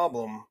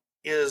problem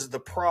is the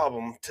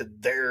problem to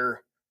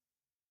their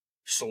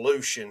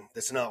solution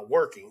that's not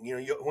working.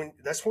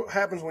 That's what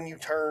happens when you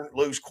turn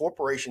loose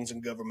corporations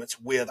and governments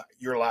with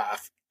your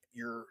life,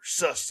 your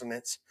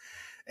sustenance,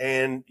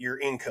 and your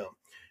income.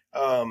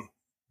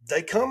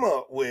 They come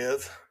up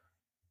with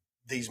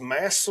these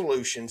mass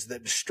solutions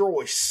that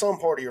destroy some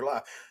part of your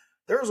life.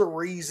 There's a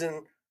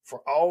reason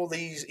for all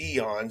these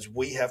eons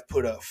we have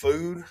put up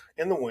food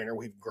in the winter.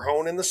 We've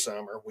grown in the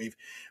summer. We've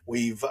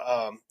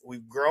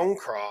grown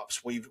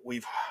crops.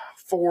 We've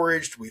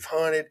foraged. We've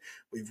hunted.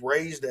 We've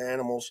raised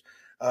animals.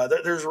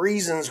 There's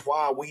reasons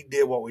why we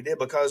did what we did,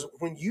 because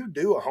when you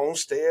do a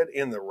homestead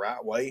in the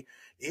right way,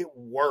 it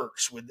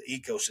works with the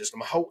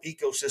ecosystem. A whole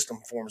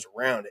ecosystem forms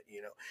around it.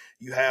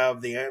 You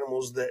have the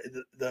animals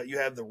that you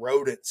have the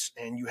rodents,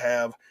 and you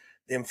have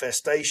the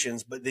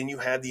infestations, but then you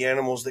have the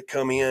animals that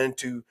come in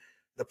to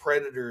the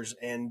predators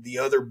and the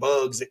other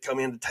bugs that come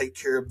in to take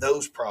care of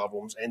those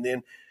problems. And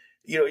then,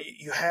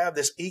 you have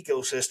this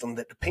ecosystem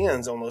that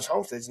depends on those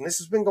homesteads. And this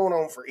has been going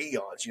on for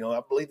eons.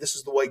 I believe this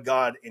is the way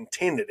God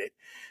intended it.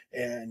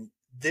 And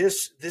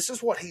this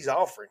is what he's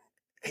offering.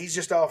 He's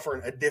just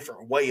offering a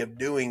different way of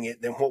doing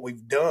it than what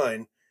we've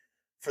done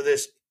for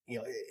this.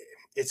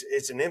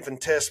 It's an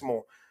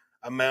infinitesimal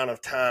amount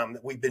of time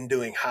that we've been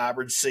doing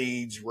hybrid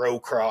seeds, row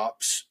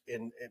crops,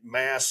 and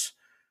mass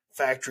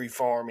factory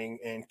farming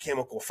and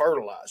chemical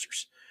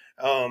fertilizers.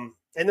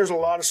 And there's a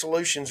lot of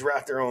solutions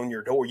right there on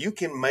your door. You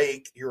can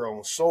make your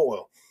own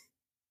soil.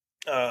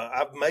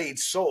 I've made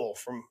soil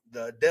from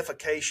the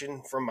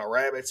defecation from my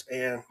rabbits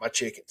and my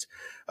chickens.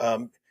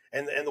 And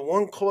the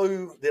one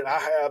clue that I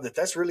have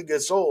that's really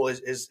good soil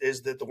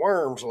is that the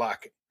worms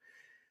like it.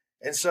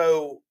 And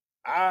so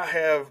I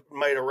have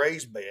made a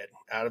raised bed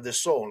out of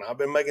this soil, and I've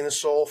been making this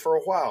soil for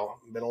a while.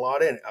 Been a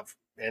lot in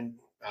it.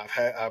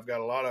 I've got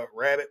a lot of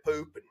rabbit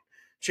poop and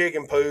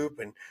chicken poop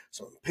and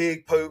some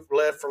pig poop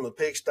left from the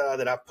pigsty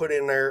that I put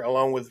in there,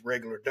 along with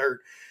regular dirt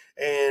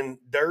and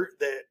dirt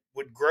that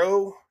would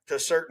grow to a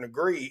certain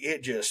degree.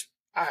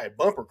 I had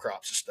bumper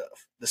crops of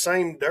stuff. The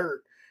same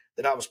dirt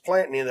that I was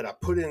planting in, that I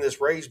put in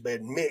this raised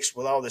bed, mixed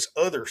with all this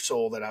other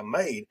soil that I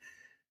made,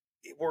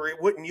 where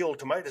it wouldn't yield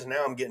tomatoes.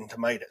 Now I'm getting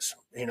tomatoes,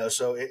 and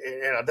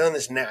I've done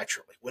this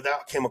naturally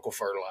without chemical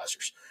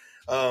fertilizers.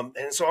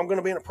 And so I'm going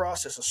to be in a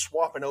process of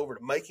swapping over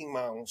to making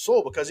my own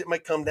soil, because it may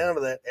come down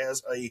to that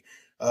as a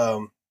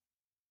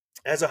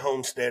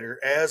homesteader,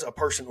 as a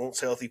person who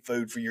wants healthy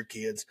food for your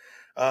kids.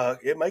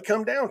 It may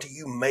come down to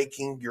you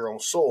making your own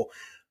soil.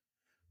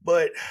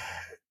 But,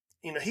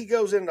 he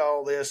goes into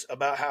all this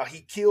about how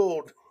he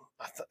killed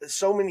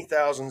so many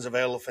thousands of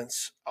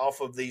elephants off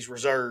of these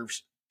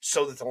reserves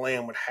so that the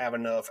land would have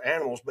enough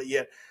animals, but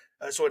yet,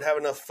 so it'd have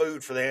enough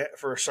food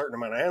for a certain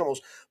amount of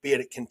animals, but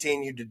yet it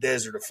continued to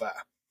desertify.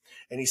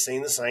 And he's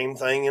seen the same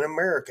thing in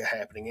America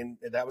happening. And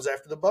that was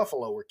after the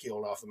buffalo were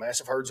killed off, the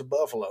massive herds of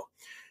buffalo.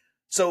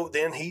 So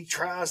then he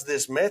tries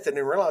this method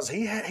and realizes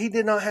he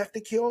did not have to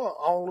kill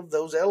all of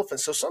those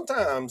elephants. So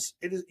sometimes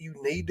you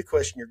need to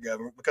question your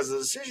government, because the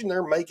decision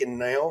they're making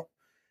now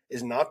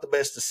is not the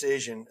best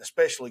decision,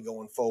 especially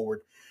going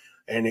forward.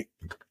 And it,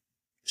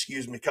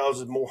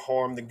 causes more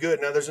harm than good.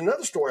 Now, there's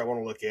another story I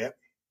want to look at.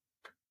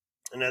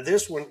 And now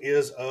this one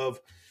is of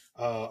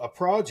a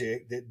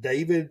project that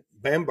David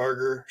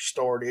Bamberger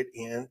started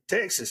in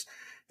Texas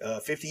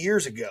 50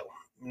 years ago.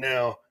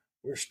 Now,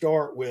 we'll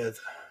start with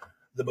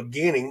the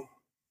beginning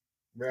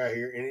right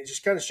here, and it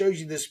just kind of shows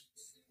you this.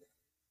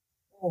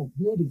 Oh,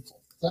 beautiful.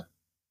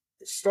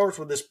 It starts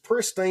with this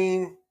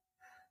pristine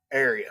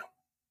area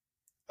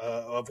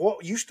of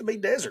what used to be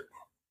desert,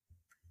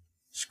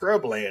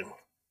 scrubland.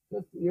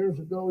 50 years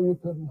ago, you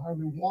couldn't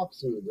hardly walk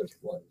through this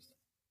place.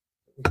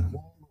 It was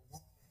long.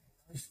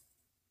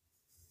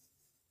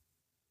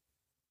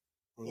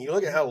 You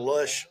look at how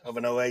lush of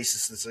an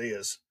oasis this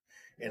is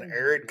in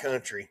arid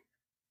country.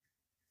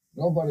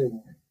 Nobody.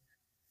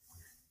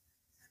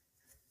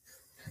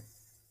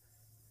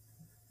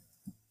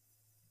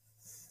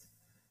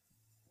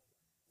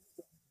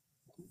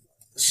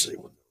 Let's see.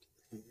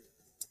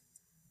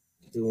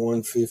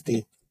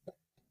 150,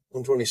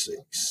 126.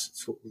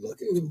 That's what we're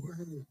looking for.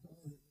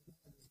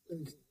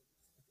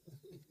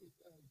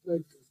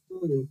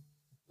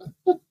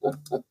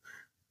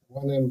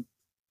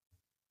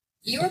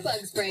 Your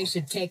bug spray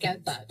should take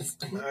out bugs.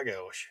 My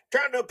gosh.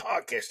 Trying to do a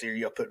podcast here.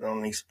 Y'all putting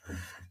on these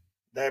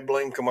dad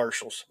blame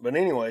commercials. But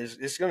anyways,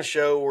 it's going to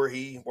show where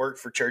he worked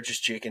for Church's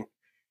Chicken.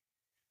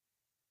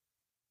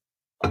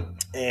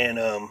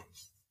 And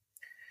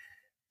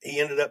he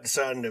ended up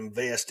deciding to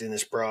invest in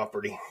this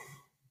property.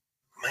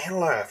 Man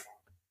alive.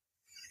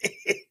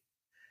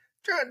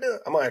 Try to do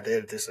it. I might have to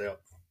edit this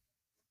out.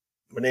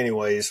 But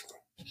anyways.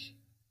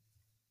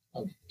 I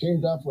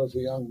teamed up with a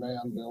young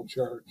man, Bill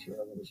Church, and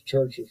it was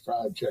Church's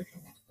Fried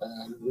Chicken.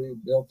 And we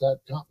built that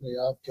company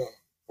up to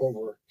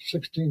over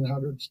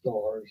 1,600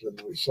 stores,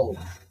 and we sold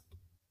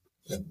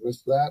it. And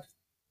with that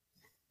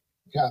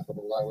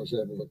capital, I was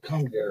able to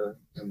come here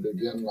and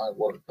begin my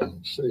work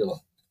on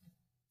Selah.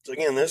 So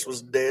again, this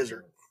was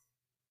desert.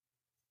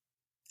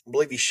 I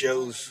believe he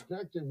shows. The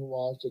objective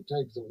was to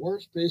take the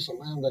worst piece of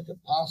land they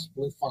could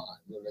possibly find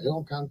in the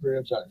hill country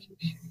of Texas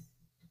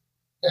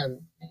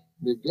and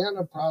begin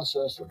a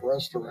process of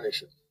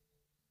restoration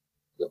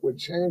that would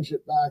change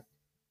it back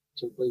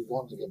to be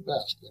one of the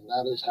best, and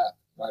that has happened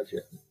right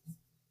here.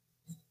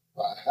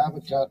 By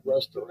habitat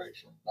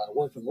restoration, by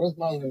working with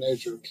Mother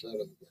Nature instead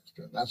of against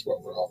her. And that's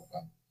what we're all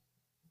about.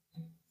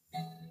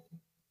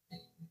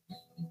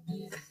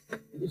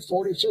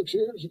 46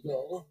 years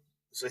ago.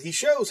 So he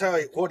shows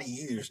what he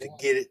used to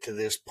get it to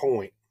this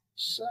point.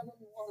 7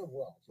 water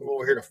wells. We're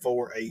over here to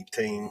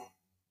 418.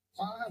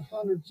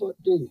 500 foot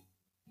deep.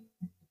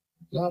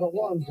 Not a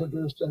one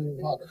produced any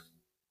water.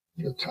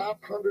 The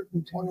top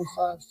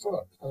 125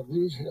 foot of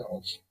these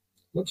hills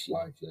looks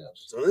like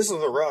this. So this is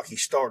the rock he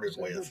started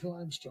with.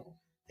 Limestone.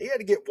 He had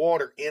to get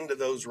water into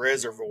those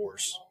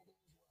reservoirs.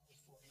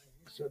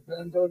 He said,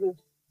 Ben, there's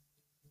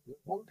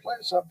one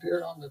place up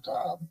here on the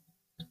top,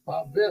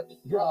 my bit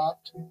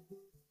dropped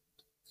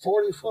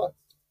 40 foot.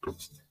 He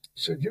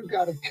said, you've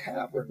got a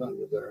cavern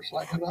under there. It's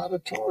like an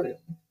auditorium.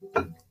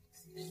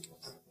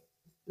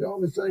 The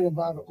only thing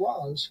about it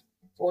was,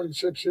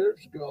 46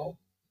 years ago,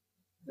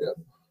 it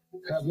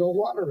had no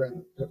water in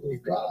it. It was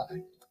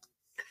dry.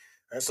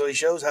 And so he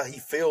shows how he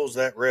fills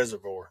that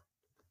reservoir.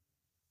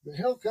 The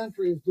hill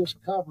country is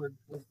just covered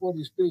with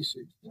woody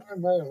species.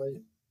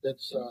 Primarily,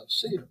 it's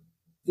cedar.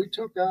 We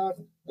took out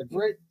a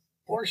great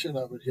portion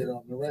of it here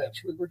on the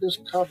ranch. We were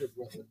just covered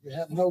with it. We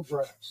had no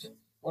grass.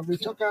 When we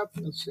took out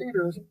the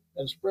cedar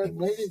and spread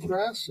native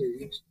grass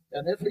seeds,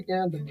 and it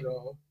began to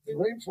grow, the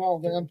rainfall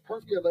then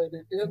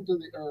percolated into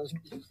the earth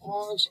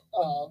because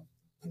of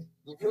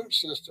the root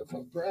system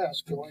of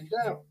grass going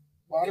down.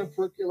 Water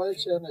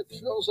percolates in, it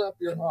fills up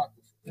your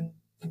aquifer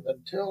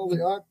until the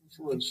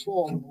aquifer is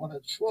full. And when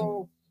it's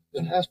full,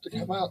 it has to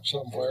come out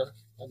somewhere,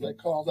 and they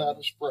call that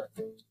a spring.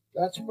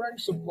 That spring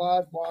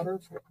supplied water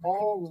for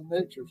all the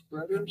nature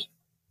critters,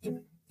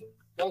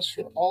 plus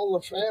for all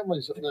the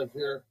families that live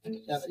here,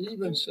 and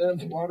even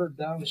sends water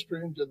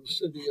downstream to the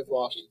city of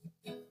Austin.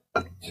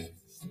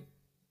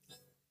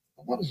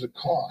 What does it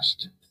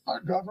cost? Our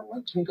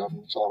governments and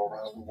governments all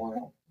around the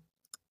world.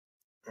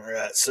 All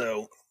right,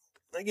 so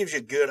that gives you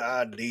a good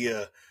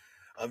idea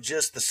of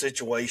just the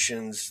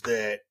situations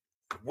that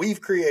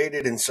we've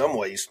created in some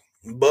ways,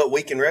 but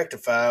we can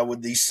rectify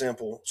with these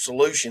simple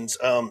solutions.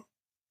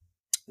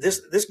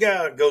 This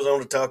guy goes on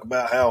to talk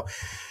about how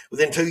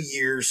within 2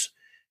 years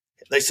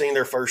they seen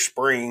their first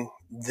spring.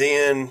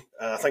 Then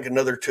I think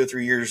another 2 or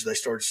 3 years they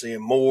started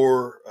seeing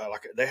more.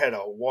 Like they had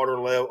a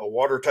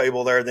water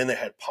table there. Then they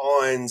had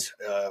ponds.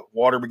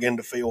 Water began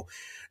to fill.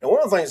 Now,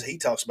 one of the things that he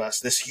talks about is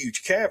this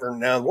huge cavern.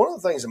 Now, one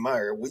of the things in my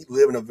area, we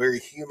live in a very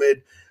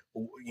humid,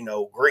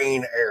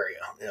 green area,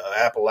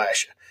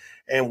 Appalachia,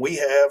 and we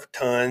have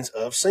tons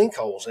of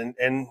sinkholes.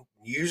 And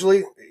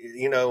usually,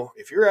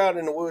 if you're out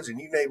in the woods and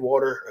you need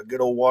water, a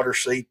good old water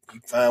seat, you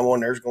find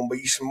one, there's going to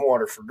be some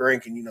water for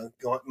drinking. You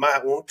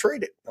might want to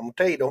treat it. I'm going to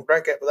tell you, don't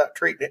drink it without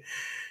treating it.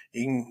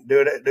 You can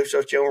do so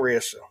at your own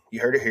risk. So you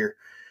heard it here.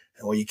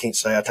 Well, you can't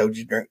say I told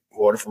you to drink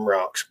water from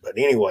rocks. But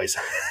anyways,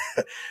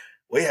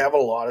 we have a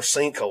lot of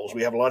sinkholes.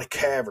 We have a lot of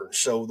caverns.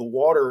 So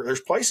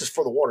there's places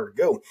for the water to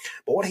go.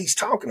 But what he's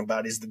talking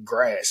about is the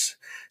grass.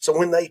 So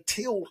when they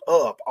tilled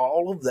up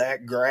all of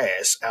that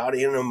grass out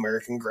in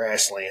American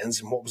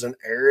grasslands and what was an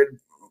arid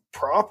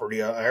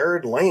property,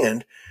 arid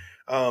land,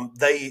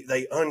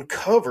 they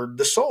uncovered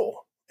the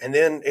soil. And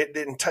then it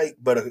didn't take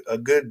but a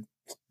good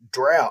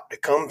drought to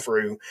come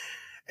through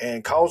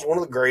and cause one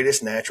of the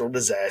greatest natural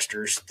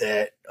disasters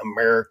that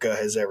America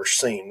has ever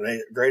seen.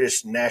 The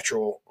greatest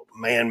natural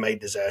man-made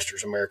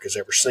disasters America's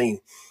ever seen.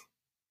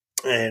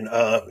 And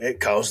it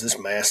caused this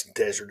mass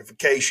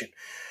desertification.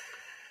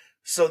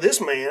 So this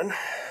man,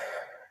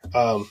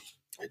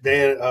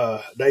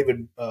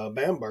 David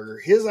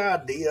Bamberger, his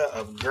idea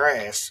of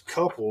grass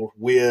coupled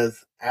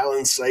with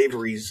Alan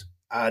Savory's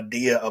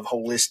idea of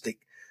holistic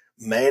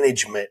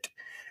management,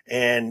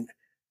 and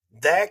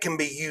that can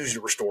be used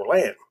to restore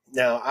land.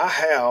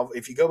 Now,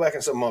 if you go back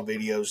in some of my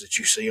videos that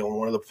you see on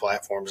one of the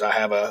platforms, I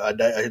have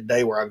a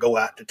day where I go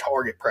out to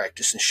target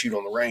practice and shoot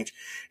on the range.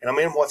 And I'm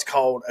in what's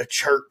called a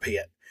chert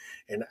pit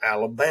in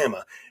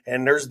Alabama.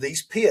 And there's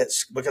these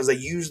pits because they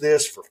use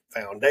this for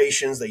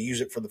foundations. They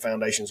use it for the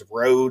foundations of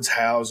roads,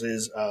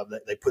 houses.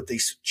 They put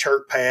these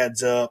chert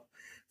pads up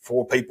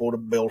for people to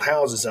build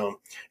houses on.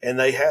 And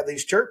they have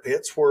these chert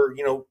pits where,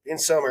 in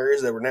some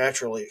areas they were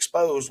naturally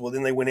exposed. Well,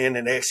 then they went in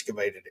and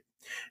excavated it.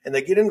 And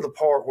they get into the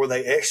part where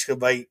they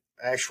excavate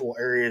actual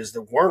areas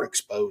that weren't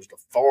exposed to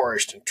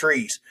forest and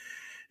trees.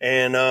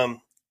 And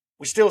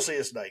we still see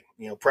this today.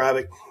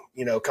 Private,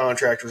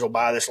 contractors will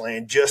buy this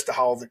land just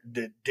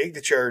to dig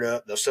the chert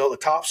up. They'll sell the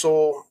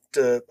topsoil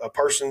to a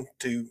person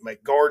to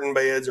make garden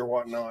beds or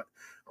whatnot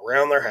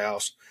around their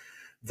house.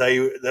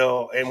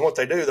 And what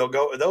they do,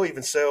 they'll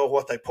even sell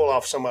what they pull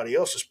off somebody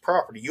else's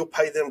property. You'll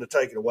pay them to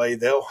take it away.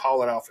 They'll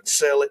haul it off and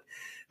sell it.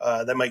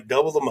 They make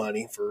double the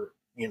money for,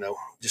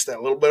 just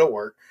that little bit of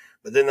work.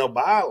 But then they'll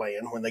buy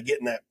land when they get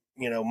in that,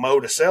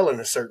 mode of selling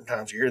at certain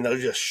times of year, and they'll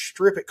just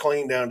strip it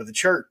clean down to the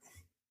chert.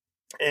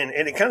 and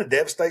it kind of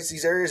devastates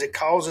these areas. It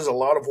causes a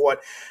lot of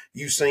what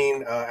you've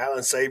seen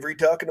Alan Savory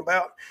talking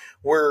about,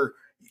 where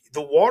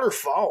the water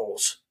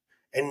falls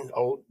and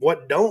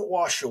what don't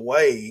wash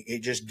away, it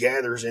just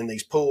gathers in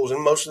these pools.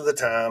 And most of the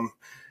time,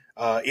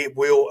 it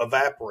will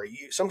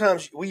evaporate.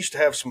 Sometimes we used to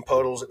have some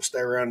puddles that would stay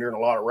around during a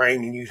lot of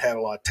rain, and you'd have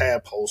a lot of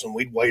tadpoles, and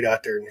we'd wade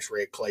out there in this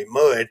red clay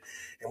mud,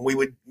 and we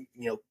would,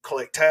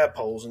 collect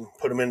tadpoles and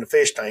put them in the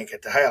fish tank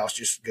at the house,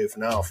 just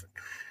goofing off.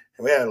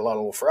 And we had a lot of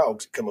little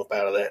frogs that come up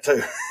out of that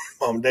too.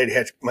 Mom and Daddy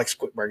had to make us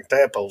quit bringing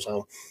tadpoles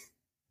home.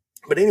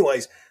 But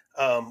anyways,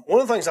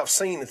 one of the things I've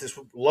seen at this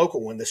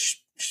local one,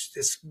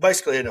 it's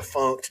basically a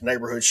defunct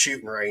neighborhood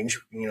shooting range.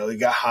 You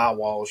got high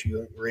walls,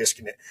 you're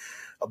risking it.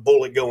 A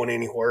bullet going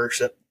anywhere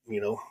except,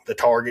 the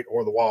target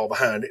or the wall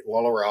behind it,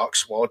 wall of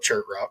rocks, wall of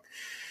chert rock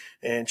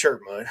and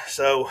chert mud.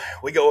 So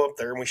we go up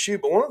there and we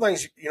shoot. But one of the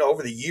things,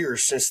 over the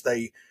years since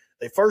they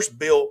first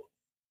built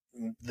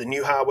the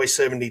new Highway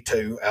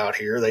 72 out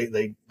here,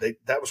 they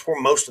that was where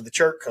most of the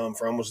chert come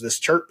from, was this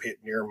chert pit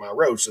near my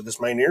road. So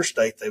this main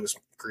interstate they was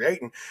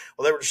creating,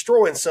 well, they were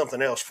destroying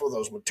something else for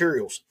those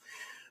materials.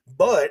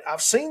 But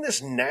I've seen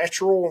this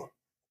natural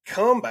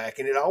comeback,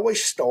 and it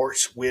always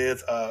starts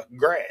with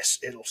grass.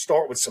 It'll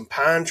start with some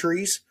pine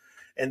trees,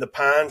 and the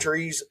pine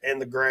trees and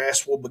the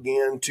grass will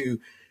begin to,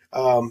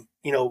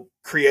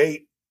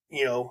 create,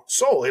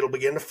 soil. It'll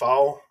begin to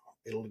fall.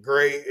 It'll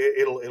degrade.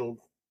 It'll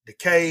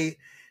decay,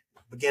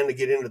 begin to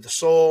get into the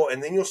soil,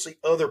 and then you'll see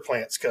other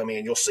plants come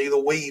in. You'll see the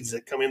weeds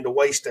that come into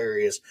waste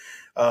areas,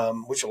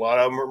 which a lot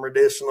of them are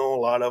medicinal, a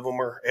lot of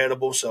them are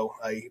edible. So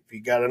if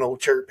you got an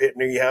old chert pit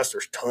near your house,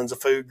 there's tons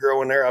of food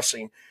growing there. I've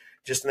seen,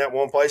 just in that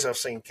one place, I've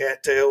seen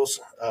cattails.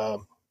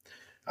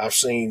 I've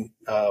seen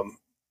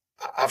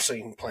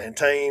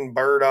plantain,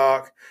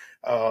 burdock,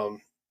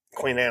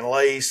 Queen Anne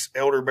lace,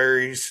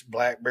 elderberries,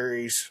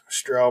 blackberries,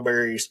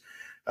 strawberries.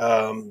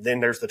 Then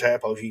there's the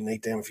tadpoles. You can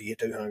eat them if you get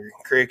too hungry.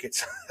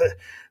 Crickets,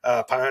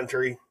 pine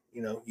tree.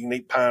 You can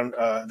eat pine,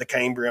 the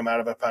cambrium out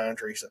of a pine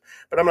tree. So,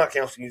 but I'm not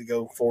counseling you to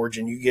go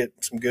foraging. You get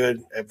some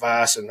good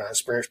advice and an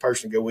experienced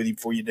person to go with you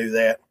before you do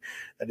that.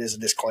 That is a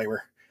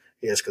disclaimer.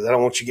 Yes, because I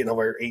don't want you getting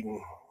over here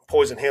eating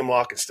poison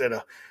hemlock instead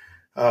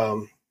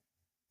of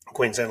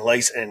Queen Anne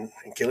lace and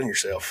killing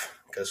yourself.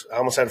 Because I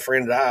almost had a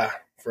friend die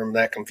from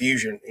that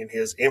confusion in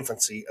his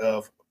infancy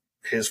of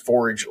his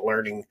forage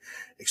learning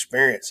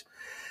experience.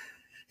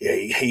 Yeah,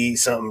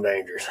 he's something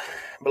dangerous.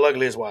 But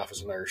luckily his wife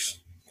was a nurse,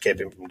 kept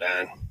him from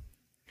dying.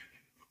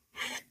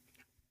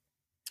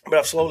 But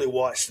I've slowly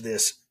watched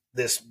this.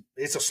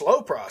 It's a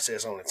slow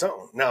process on its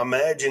own. Now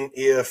imagine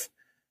if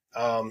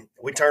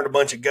we turned a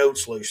bunch of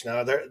goats loose.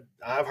 Now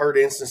I've heard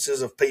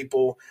instances of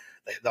people,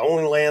 the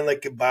only land they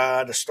could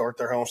buy to start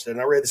their homestead.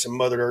 And I read this in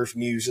Mother Earth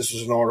News. This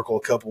was an article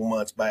a couple of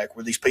months back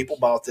where these people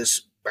bought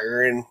this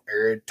barren,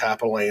 arid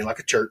type of land, like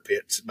a chert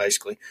pit,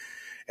 basically,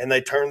 and they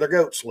turned their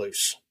goats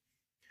loose.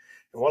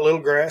 And what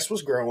little grass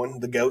was growing,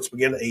 the goats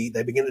began to eat.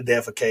 They began to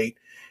defecate,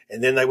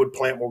 and then they would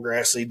plant more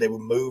grass seed. They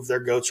would move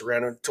their goats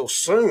around until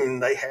soon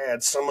they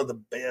had some of the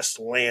best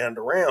land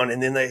around.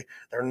 And then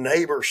their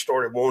neighbors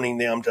started wanting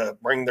them to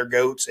bring their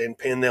goats and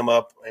pin them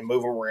up and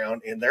move them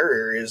around in their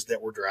areas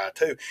that were dry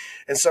too.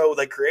 And so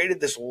they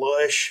created this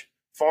lush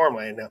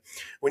farmland. Now,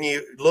 when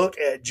you look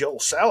at Joel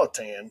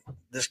Salatin,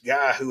 this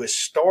guy who has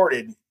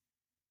started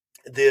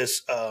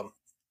this,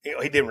 he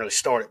didn't really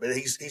start it, but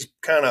he's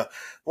kind of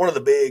one of the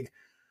big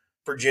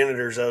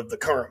progenitors of the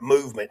current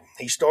movement.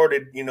 He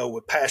started,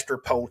 with Pasture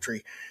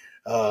Poultry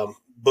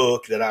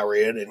book that I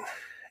read. And,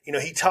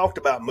 he talked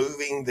about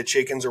moving the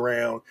chickens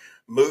around,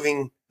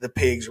 moving the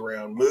pigs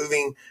around,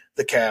 moving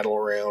the cattle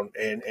around.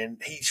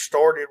 And he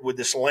started with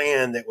this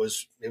land it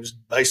was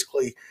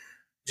basically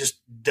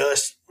just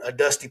a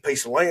dusty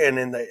piece of land.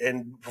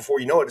 And before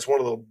you know it, it's one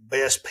of the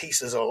best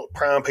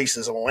prime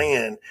pieces of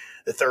land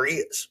that there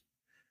is,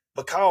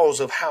 because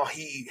of how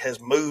he has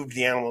moved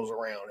the animals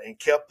around and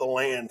kept the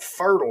land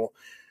fertile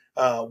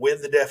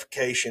with the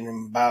defecation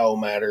and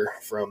biomatter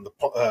from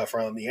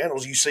the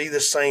animals. You see the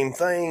same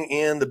thing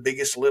in The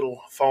Biggest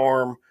Little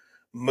Farm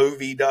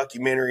movie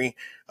documentary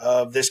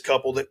of this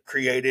couple that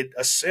created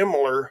a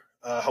similar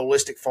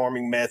holistic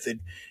farming method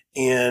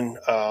in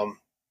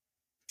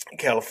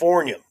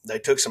California. They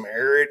took some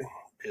arid,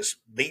 just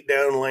beat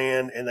down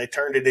land, and they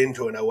turned it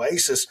into an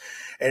oasis.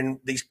 And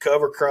these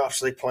cover crops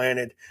they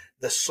planted,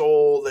 the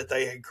soil that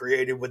they had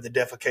created with the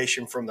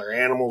defecation from their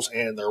animals,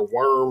 and their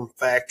worm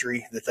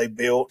factory that they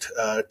built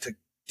to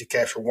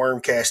capture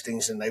worm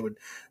castings. And they would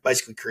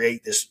basically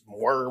create this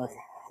worm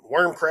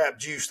crap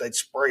juice they'd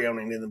spray on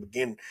it in the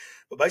beginning.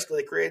 But basically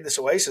they created this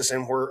oasis,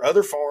 and where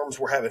other farms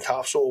were having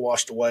topsoil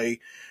washed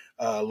away,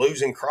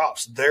 losing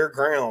crops, their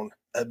ground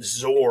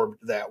absorbed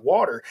that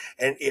water,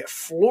 and it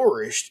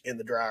flourished in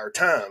the drier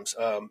times.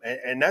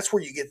 And that's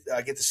where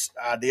I get this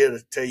idea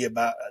to tell you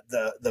about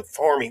the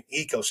farming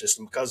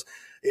ecosystem, because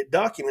it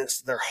documents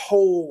their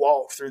whole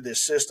walk through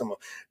this system of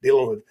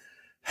dealing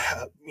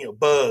with,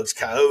 bugs,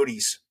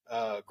 coyotes,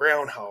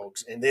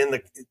 groundhogs, and then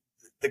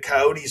the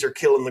coyotes are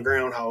killing the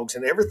groundhogs,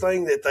 and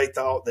everything that they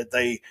thought that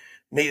they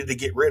needed to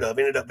get rid of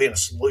ended up being a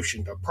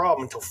solution to a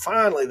problem until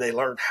finally they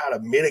learned how to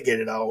mitigate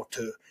it all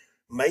to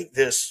make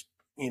this,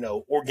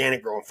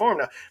 organic growing farm.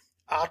 Now,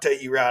 I'll tell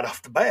you right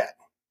off the bat,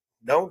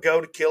 don't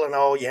go to killing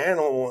all your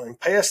animal and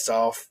pests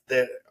off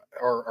that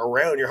are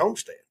around your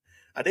homestead.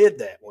 I did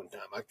that one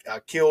time. I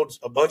killed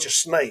a bunch of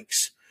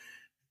snakes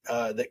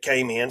that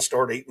came in,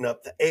 started eating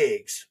up the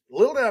eggs.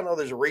 Little did I know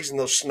there's a reason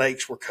those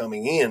snakes were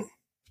coming in.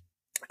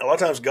 A lot of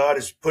times God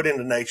has put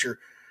into nature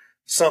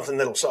something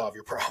that'll solve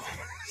your problem.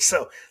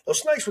 So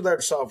those snakes were there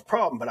to solve a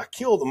problem, but I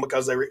killed them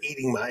because they were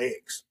eating my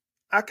eggs.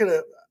 I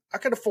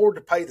could afford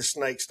to pay the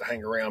snakes to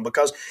hang around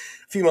because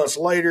a few months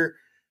later,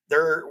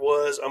 there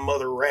was a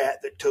mother rat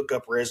that took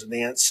up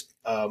residence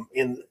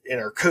in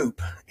her coop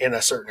in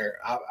a certain area.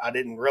 I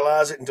didn't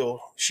realize it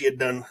until she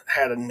had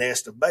had a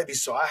nest of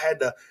babies, so I had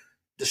to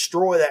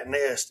destroy that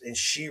nest, and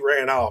she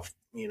ran off.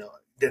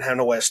 Didn't have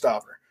no way to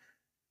stop her.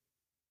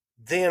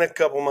 Then a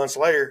couple months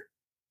later,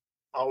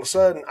 all of a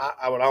sudden,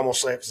 I would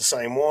almost say it was the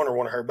same one or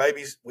one of her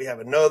babies. We have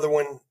another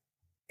one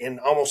in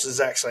almost the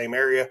exact same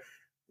area.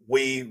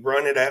 We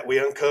run it out. We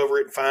uncover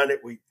it, find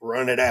it. We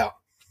run it out.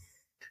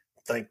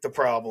 Think the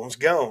problem's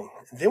gone.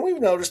 And then we've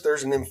noticed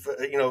there's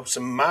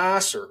some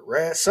mice or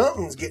rats.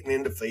 Something's getting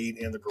into feed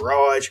in the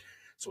garage.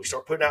 So we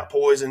start putting out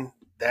poison.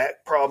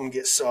 That problem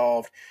gets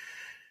solved.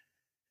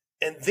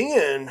 And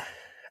then,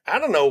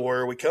 out of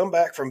nowhere, we come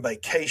back from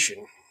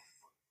vacation,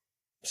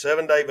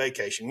 7-day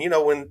vacation.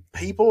 When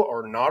people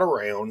are not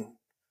around,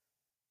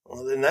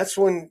 well, then that's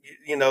when,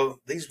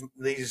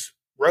 these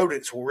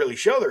rodents will really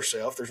show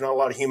themselves. There's not a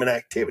lot of human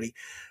activity.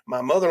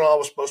 My mother-in-law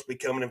was supposed to be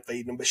coming and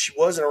feeding them, but she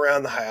wasn't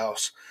around the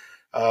house.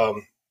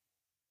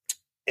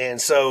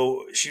 And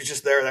so she was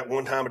just there that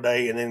one time a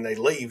day, and then they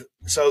leave.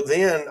 So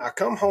then I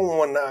come home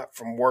one night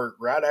from work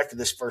right after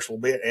this first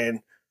little bit,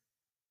 and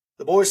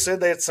the boys said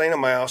they had seen a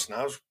mouse, and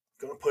I was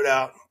going to put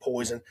out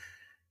poison.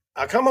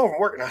 I come home from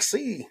work, and I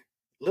see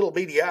little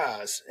beady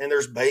eyes, and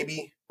there's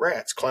baby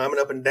rats climbing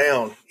up and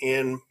down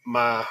in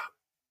my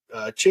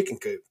chicken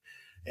coop.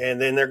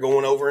 And then they're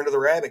going over into the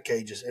rabbit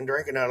cages and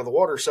drinking out of the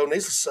water. So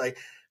needless to say,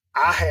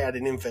 I had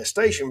an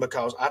infestation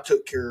because I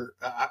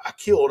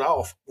killed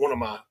off one of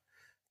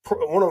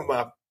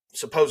my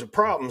supposed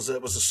problems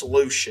that was a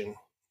solution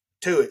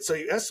to it. So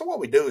that's what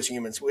we do as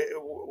humans.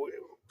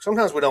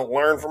 Sometimes we don't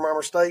learn from our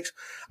mistakes.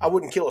 I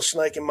wouldn't kill a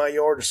snake in my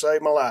yard to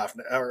save my life,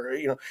 or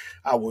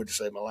I would to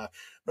save my life,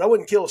 but I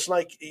wouldn't kill a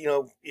snake,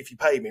 if you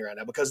paid me right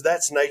now, because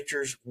that's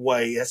nature's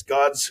way. That's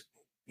God's,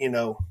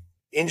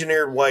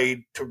 engineered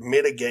way to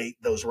mitigate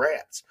those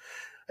rats.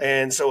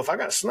 And so if I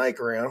got a snake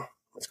around,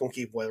 it's going to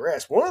keep away the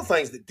rats. One of the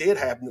things that did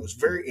happen that was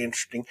very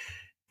interesting,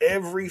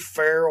 every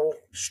feral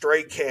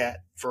stray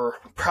cat for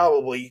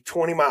probably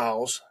 20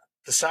 miles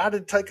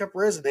decided to take up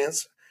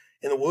residence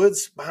in the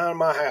woods behind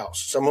my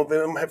house. Some of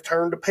them have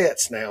turned to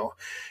pets now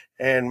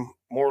and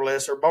more or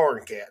less are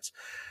barn cats.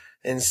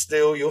 And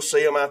still you'll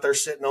see them out there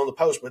sitting on the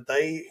post, but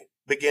they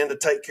began to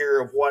take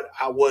care of what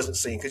I wasn't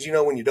seeing. Because,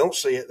 when you don't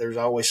see it, there's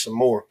always some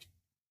more.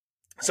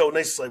 So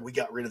needless to say, we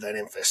got rid of that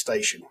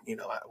infestation.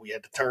 We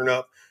had to turn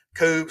up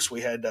coops.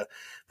 We had to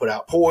put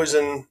out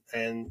poison,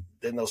 and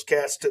then those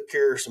cats took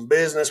care of some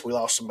business. We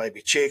lost some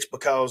baby chicks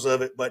because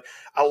of it, but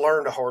I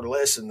learned a hard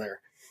lesson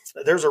there.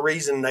 There's a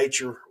reason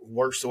nature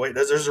works the way it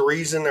does. There's a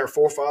reason our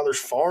forefathers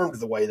farmed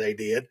the way they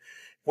did,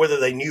 whether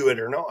they knew it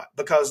or not,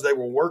 because they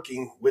were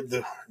working with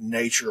the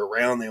nature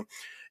around them.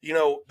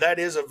 That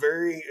is a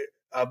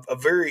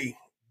very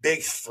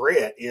big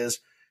threat is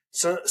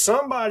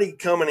somebody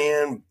coming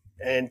in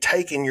and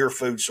taking your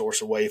food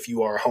source away. If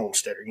you are a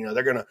homesteader,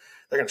 they're going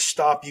to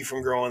stop you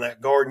from growing that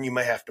garden. You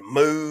may have to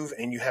move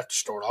and you have to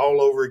start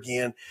all over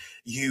again.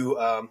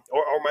 Or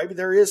maybe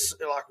there is,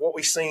 like what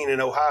we've seen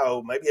in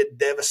Ohio, maybe a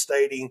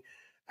devastating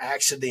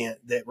accident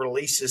that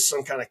releases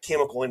some kind of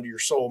chemical into your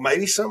soil.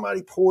 Maybe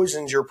somebody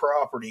poisons your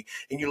property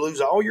and you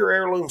lose all your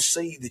heirloom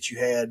seed that you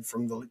had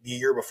from the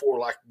year before,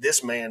 like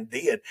this man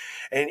did.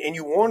 And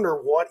you wonder,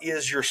 what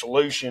is your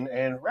solution?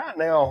 And right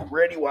now,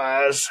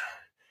 ReadyWise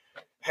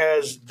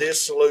has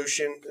this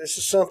solution. This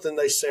is something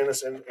they sent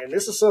us, and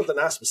this is something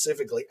I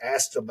specifically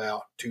asked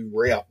about to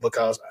rep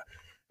because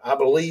I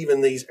believe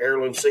in these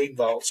heirloom seed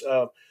vaults.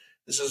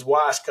 This is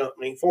Wise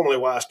Company, formerly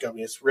Wise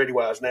Company. It's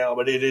ReadyWise now,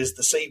 but it is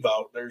the seed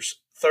vault.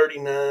 There's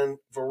 39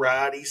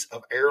 varieties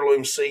of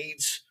heirloom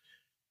seeds,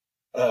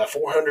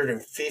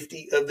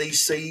 450 of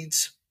these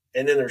seeds,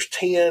 and then there's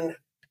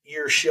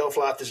 10-year shelf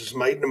life. This is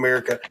made in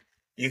America.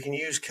 You can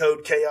use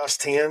code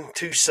CHAOS10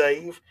 to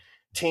save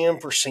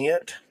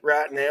 10%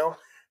 right now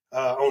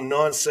on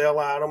non-sale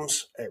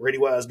items at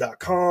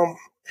ReadyWise.com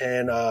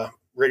and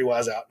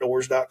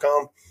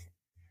ReadyWiseOutdoors.com.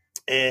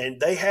 And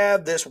they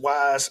have this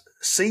Wise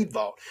Seed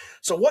Vault.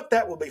 So what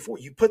that would be for,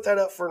 you put that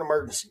up for an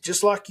emergency,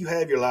 just like you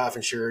have your life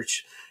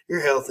insurance,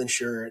 your health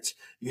insurance,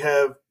 you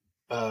have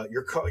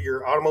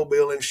your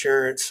automobile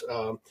insurance.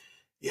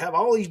 You have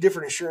all these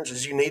different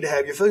insurances. You need to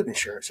have your food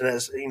insurance. And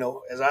as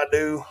I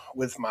do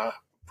with my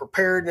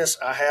preparedness,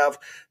 I have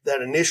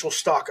that initial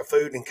stock of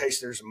food in case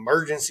there's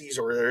emergencies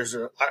or there's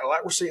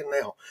like we're seeing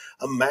now,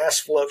 a mass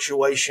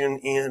fluctuation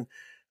in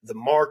the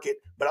market,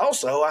 but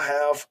also I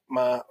have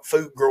my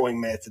food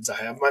growing methods. I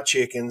have my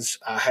chickens,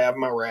 I have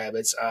my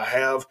rabbits, I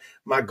have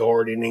my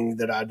gardening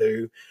that I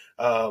do.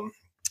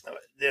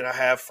 Then I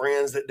have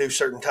friends that do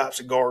certain types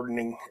of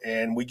gardening,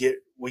 and we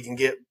can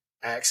get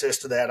access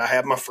to that. I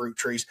have my fruit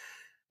trees.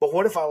 But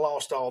what if I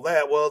lost all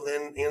that? Well,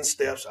 then in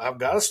steps, I've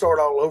got to start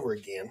all over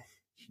again.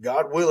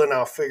 God willing,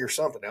 I'll figure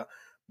something out.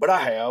 But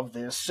I have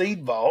this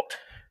seed vault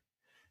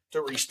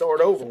to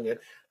restart over with,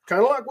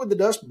 kind of like with the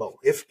Dust Bowl.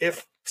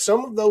 If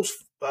some of those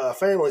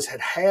families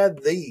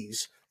had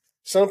these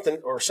something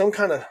or some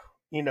kind of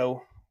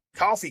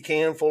coffee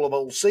can full of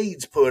old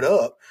seeds put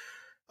up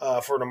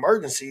for an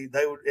emergency,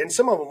 they would, and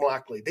some of them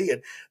likely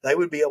did, they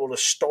would be able to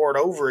start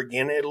over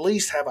again, and at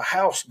least have a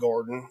house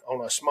garden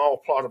on a small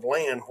plot of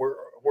land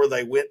where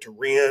they went to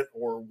rent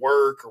or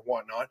work or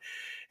whatnot.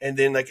 And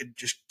then they could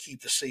just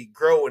keep the seed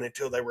growing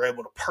until they were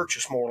able to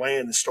purchase more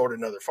land and start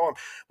another farm.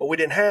 But we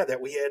didn't have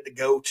that. We had to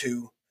go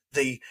to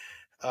the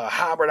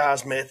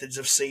hybridized methods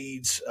of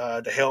seeds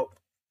to help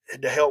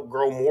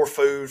grow more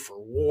food for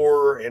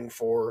war and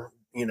for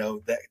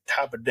that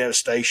type of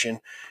devastation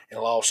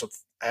and loss of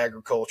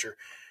agriculture.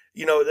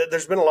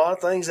 There's been a lot of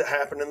things that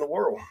happen in the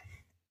world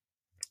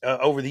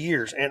over the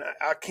years, and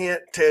I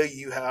can't tell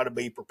you how to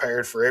be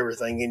prepared for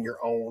everything in your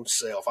own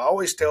self. I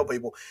always tell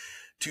people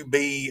to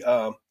be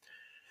how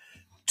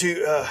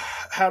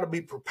to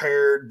be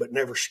prepared but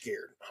never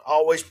scared.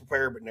 Always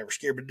prepared but never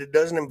scared, but it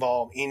doesn't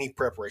involve any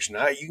preparation.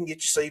 Now, you can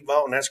get your seed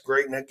vault, and that's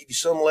great, and that give you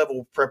some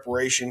level of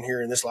preparation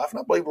here in this life. And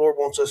I believe the Lord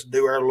wants us to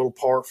do our little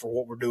part for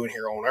what we're doing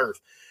here on earth.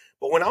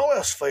 But when all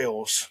else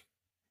fails,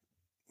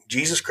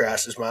 Jesus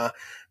Christ is my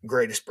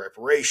greatest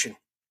preparation.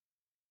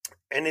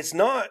 And it's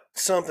not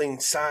something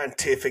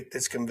scientific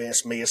that's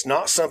convinced me. It's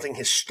not something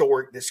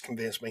historic that's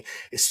convinced me.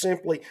 It's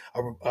simply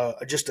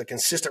just a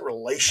consistent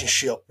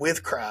relationship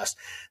with Christ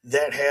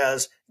that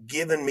has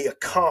given me a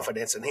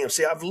confidence in him.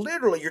 See,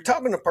 you're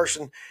talking to a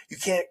person you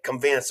can't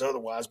convince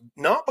otherwise,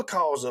 not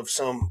because of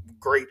some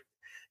great,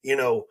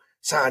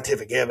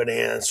 scientific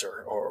evidence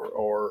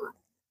or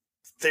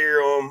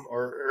theorem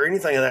or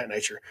anything of that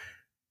nature.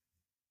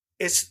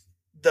 It's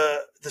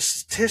the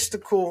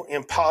statistical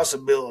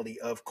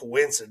impossibility of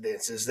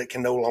coincidences that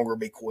can no longer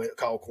be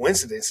called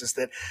coincidences,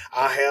 that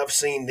I have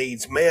seen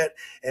needs met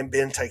and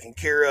been taken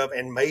care of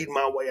and made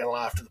my way in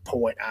life to the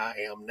point I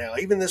am now.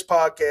 Even this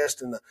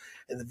podcast and the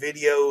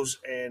videos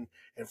and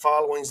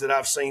followings that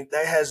I've seen,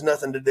 that has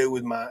nothing to do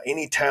with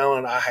any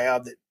talent I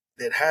have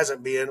that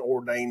hasn't been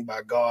ordained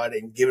by God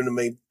and given to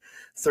me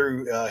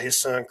through his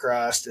son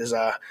Christ as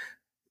I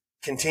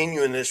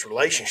continue in this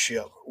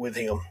relationship with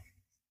him.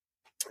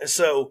 And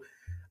so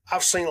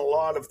I've seen a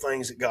lot of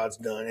things that God's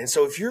done. And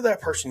so if you're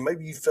that person,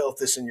 maybe you felt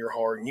this in your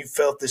heart and you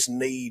felt this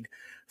need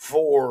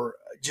for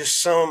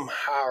just some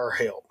higher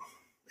help,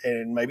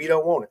 and maybe you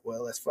don't want it.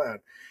 Well, that's fine.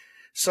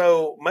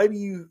 So maybe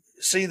you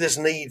see this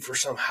need for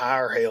some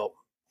higher help.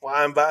 Well,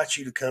 I invite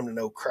you to come to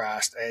know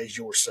Christ as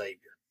your Savior.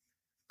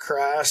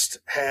 Christ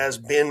has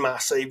been my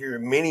Savior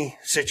in many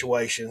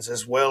situations,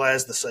 as well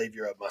as the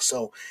Savior of my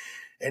soul.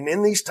 And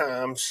in these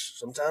times,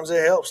 sometimes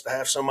it helps to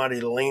have somebody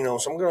to lean on.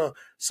 So I'm going to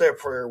say a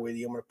prayer with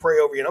you. I'm going to pray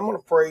over you, and I'm going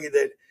to pray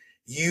that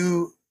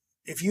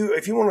if you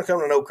want to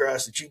come to know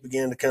Christ, that you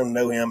begin to come to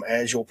know him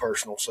as your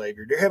personal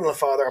Savior. Dear Heavenly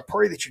Father, I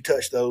pray that you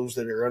touch those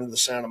that are under the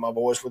sound of my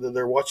voice, whether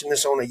they're watching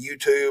this on a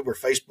YouTube or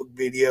Facebook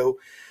video,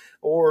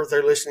 or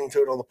they're listening to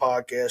it on the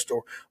podcast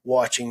or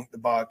watching the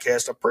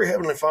podcast. I pray,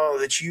 Heavenly Father,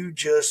 that you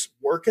just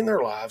work in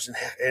their lives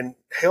and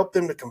help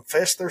them to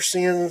confess their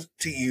sins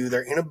to you,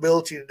 their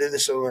inability to do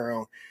this on their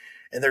own,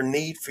 and their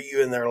need for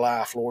you in their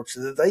life, Lord,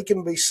 so that they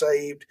can be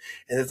saved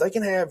and that they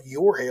can have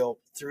your help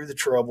through the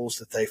troubles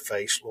that they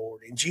face,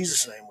 Lord. In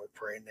Jesus' name we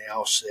pray, and they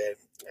all said,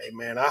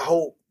 amen. I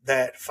hope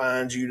that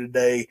finds you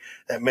today,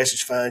 that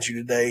message finds you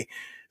today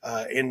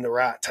in the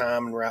right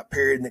time and right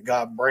period, and that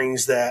God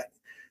brings that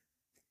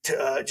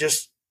to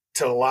just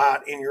to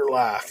light in your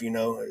life,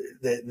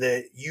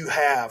 that you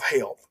have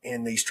help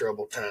in these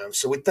troubled times.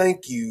 So we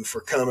thank you for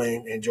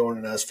coming and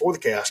joining us for the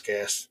Chaos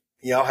Cast.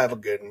 Y'all have a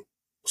good one.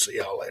 We'll see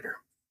y'all later.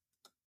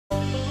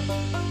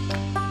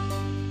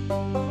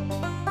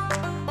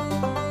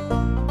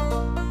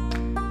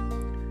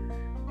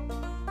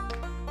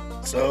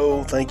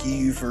 So thank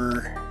you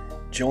for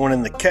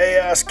joining the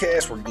Chaos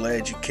Cast. We're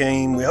glad you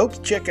came. We hope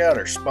you check out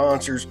our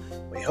sponsors.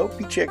 We hope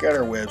you check out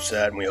our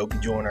website, and we hope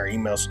you join our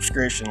email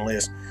subscription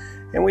list.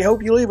 And we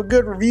hope you leave a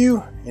good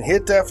review and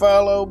hit that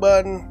follow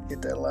button,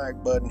 hit that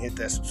like button, hit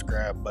that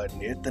subscribe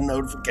button, hit the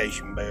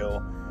notification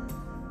bell.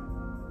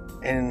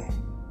 And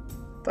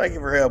thank you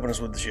for helping us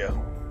with the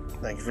show.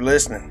 Thank you for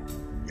listening.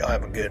 Y'all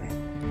have a good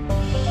one.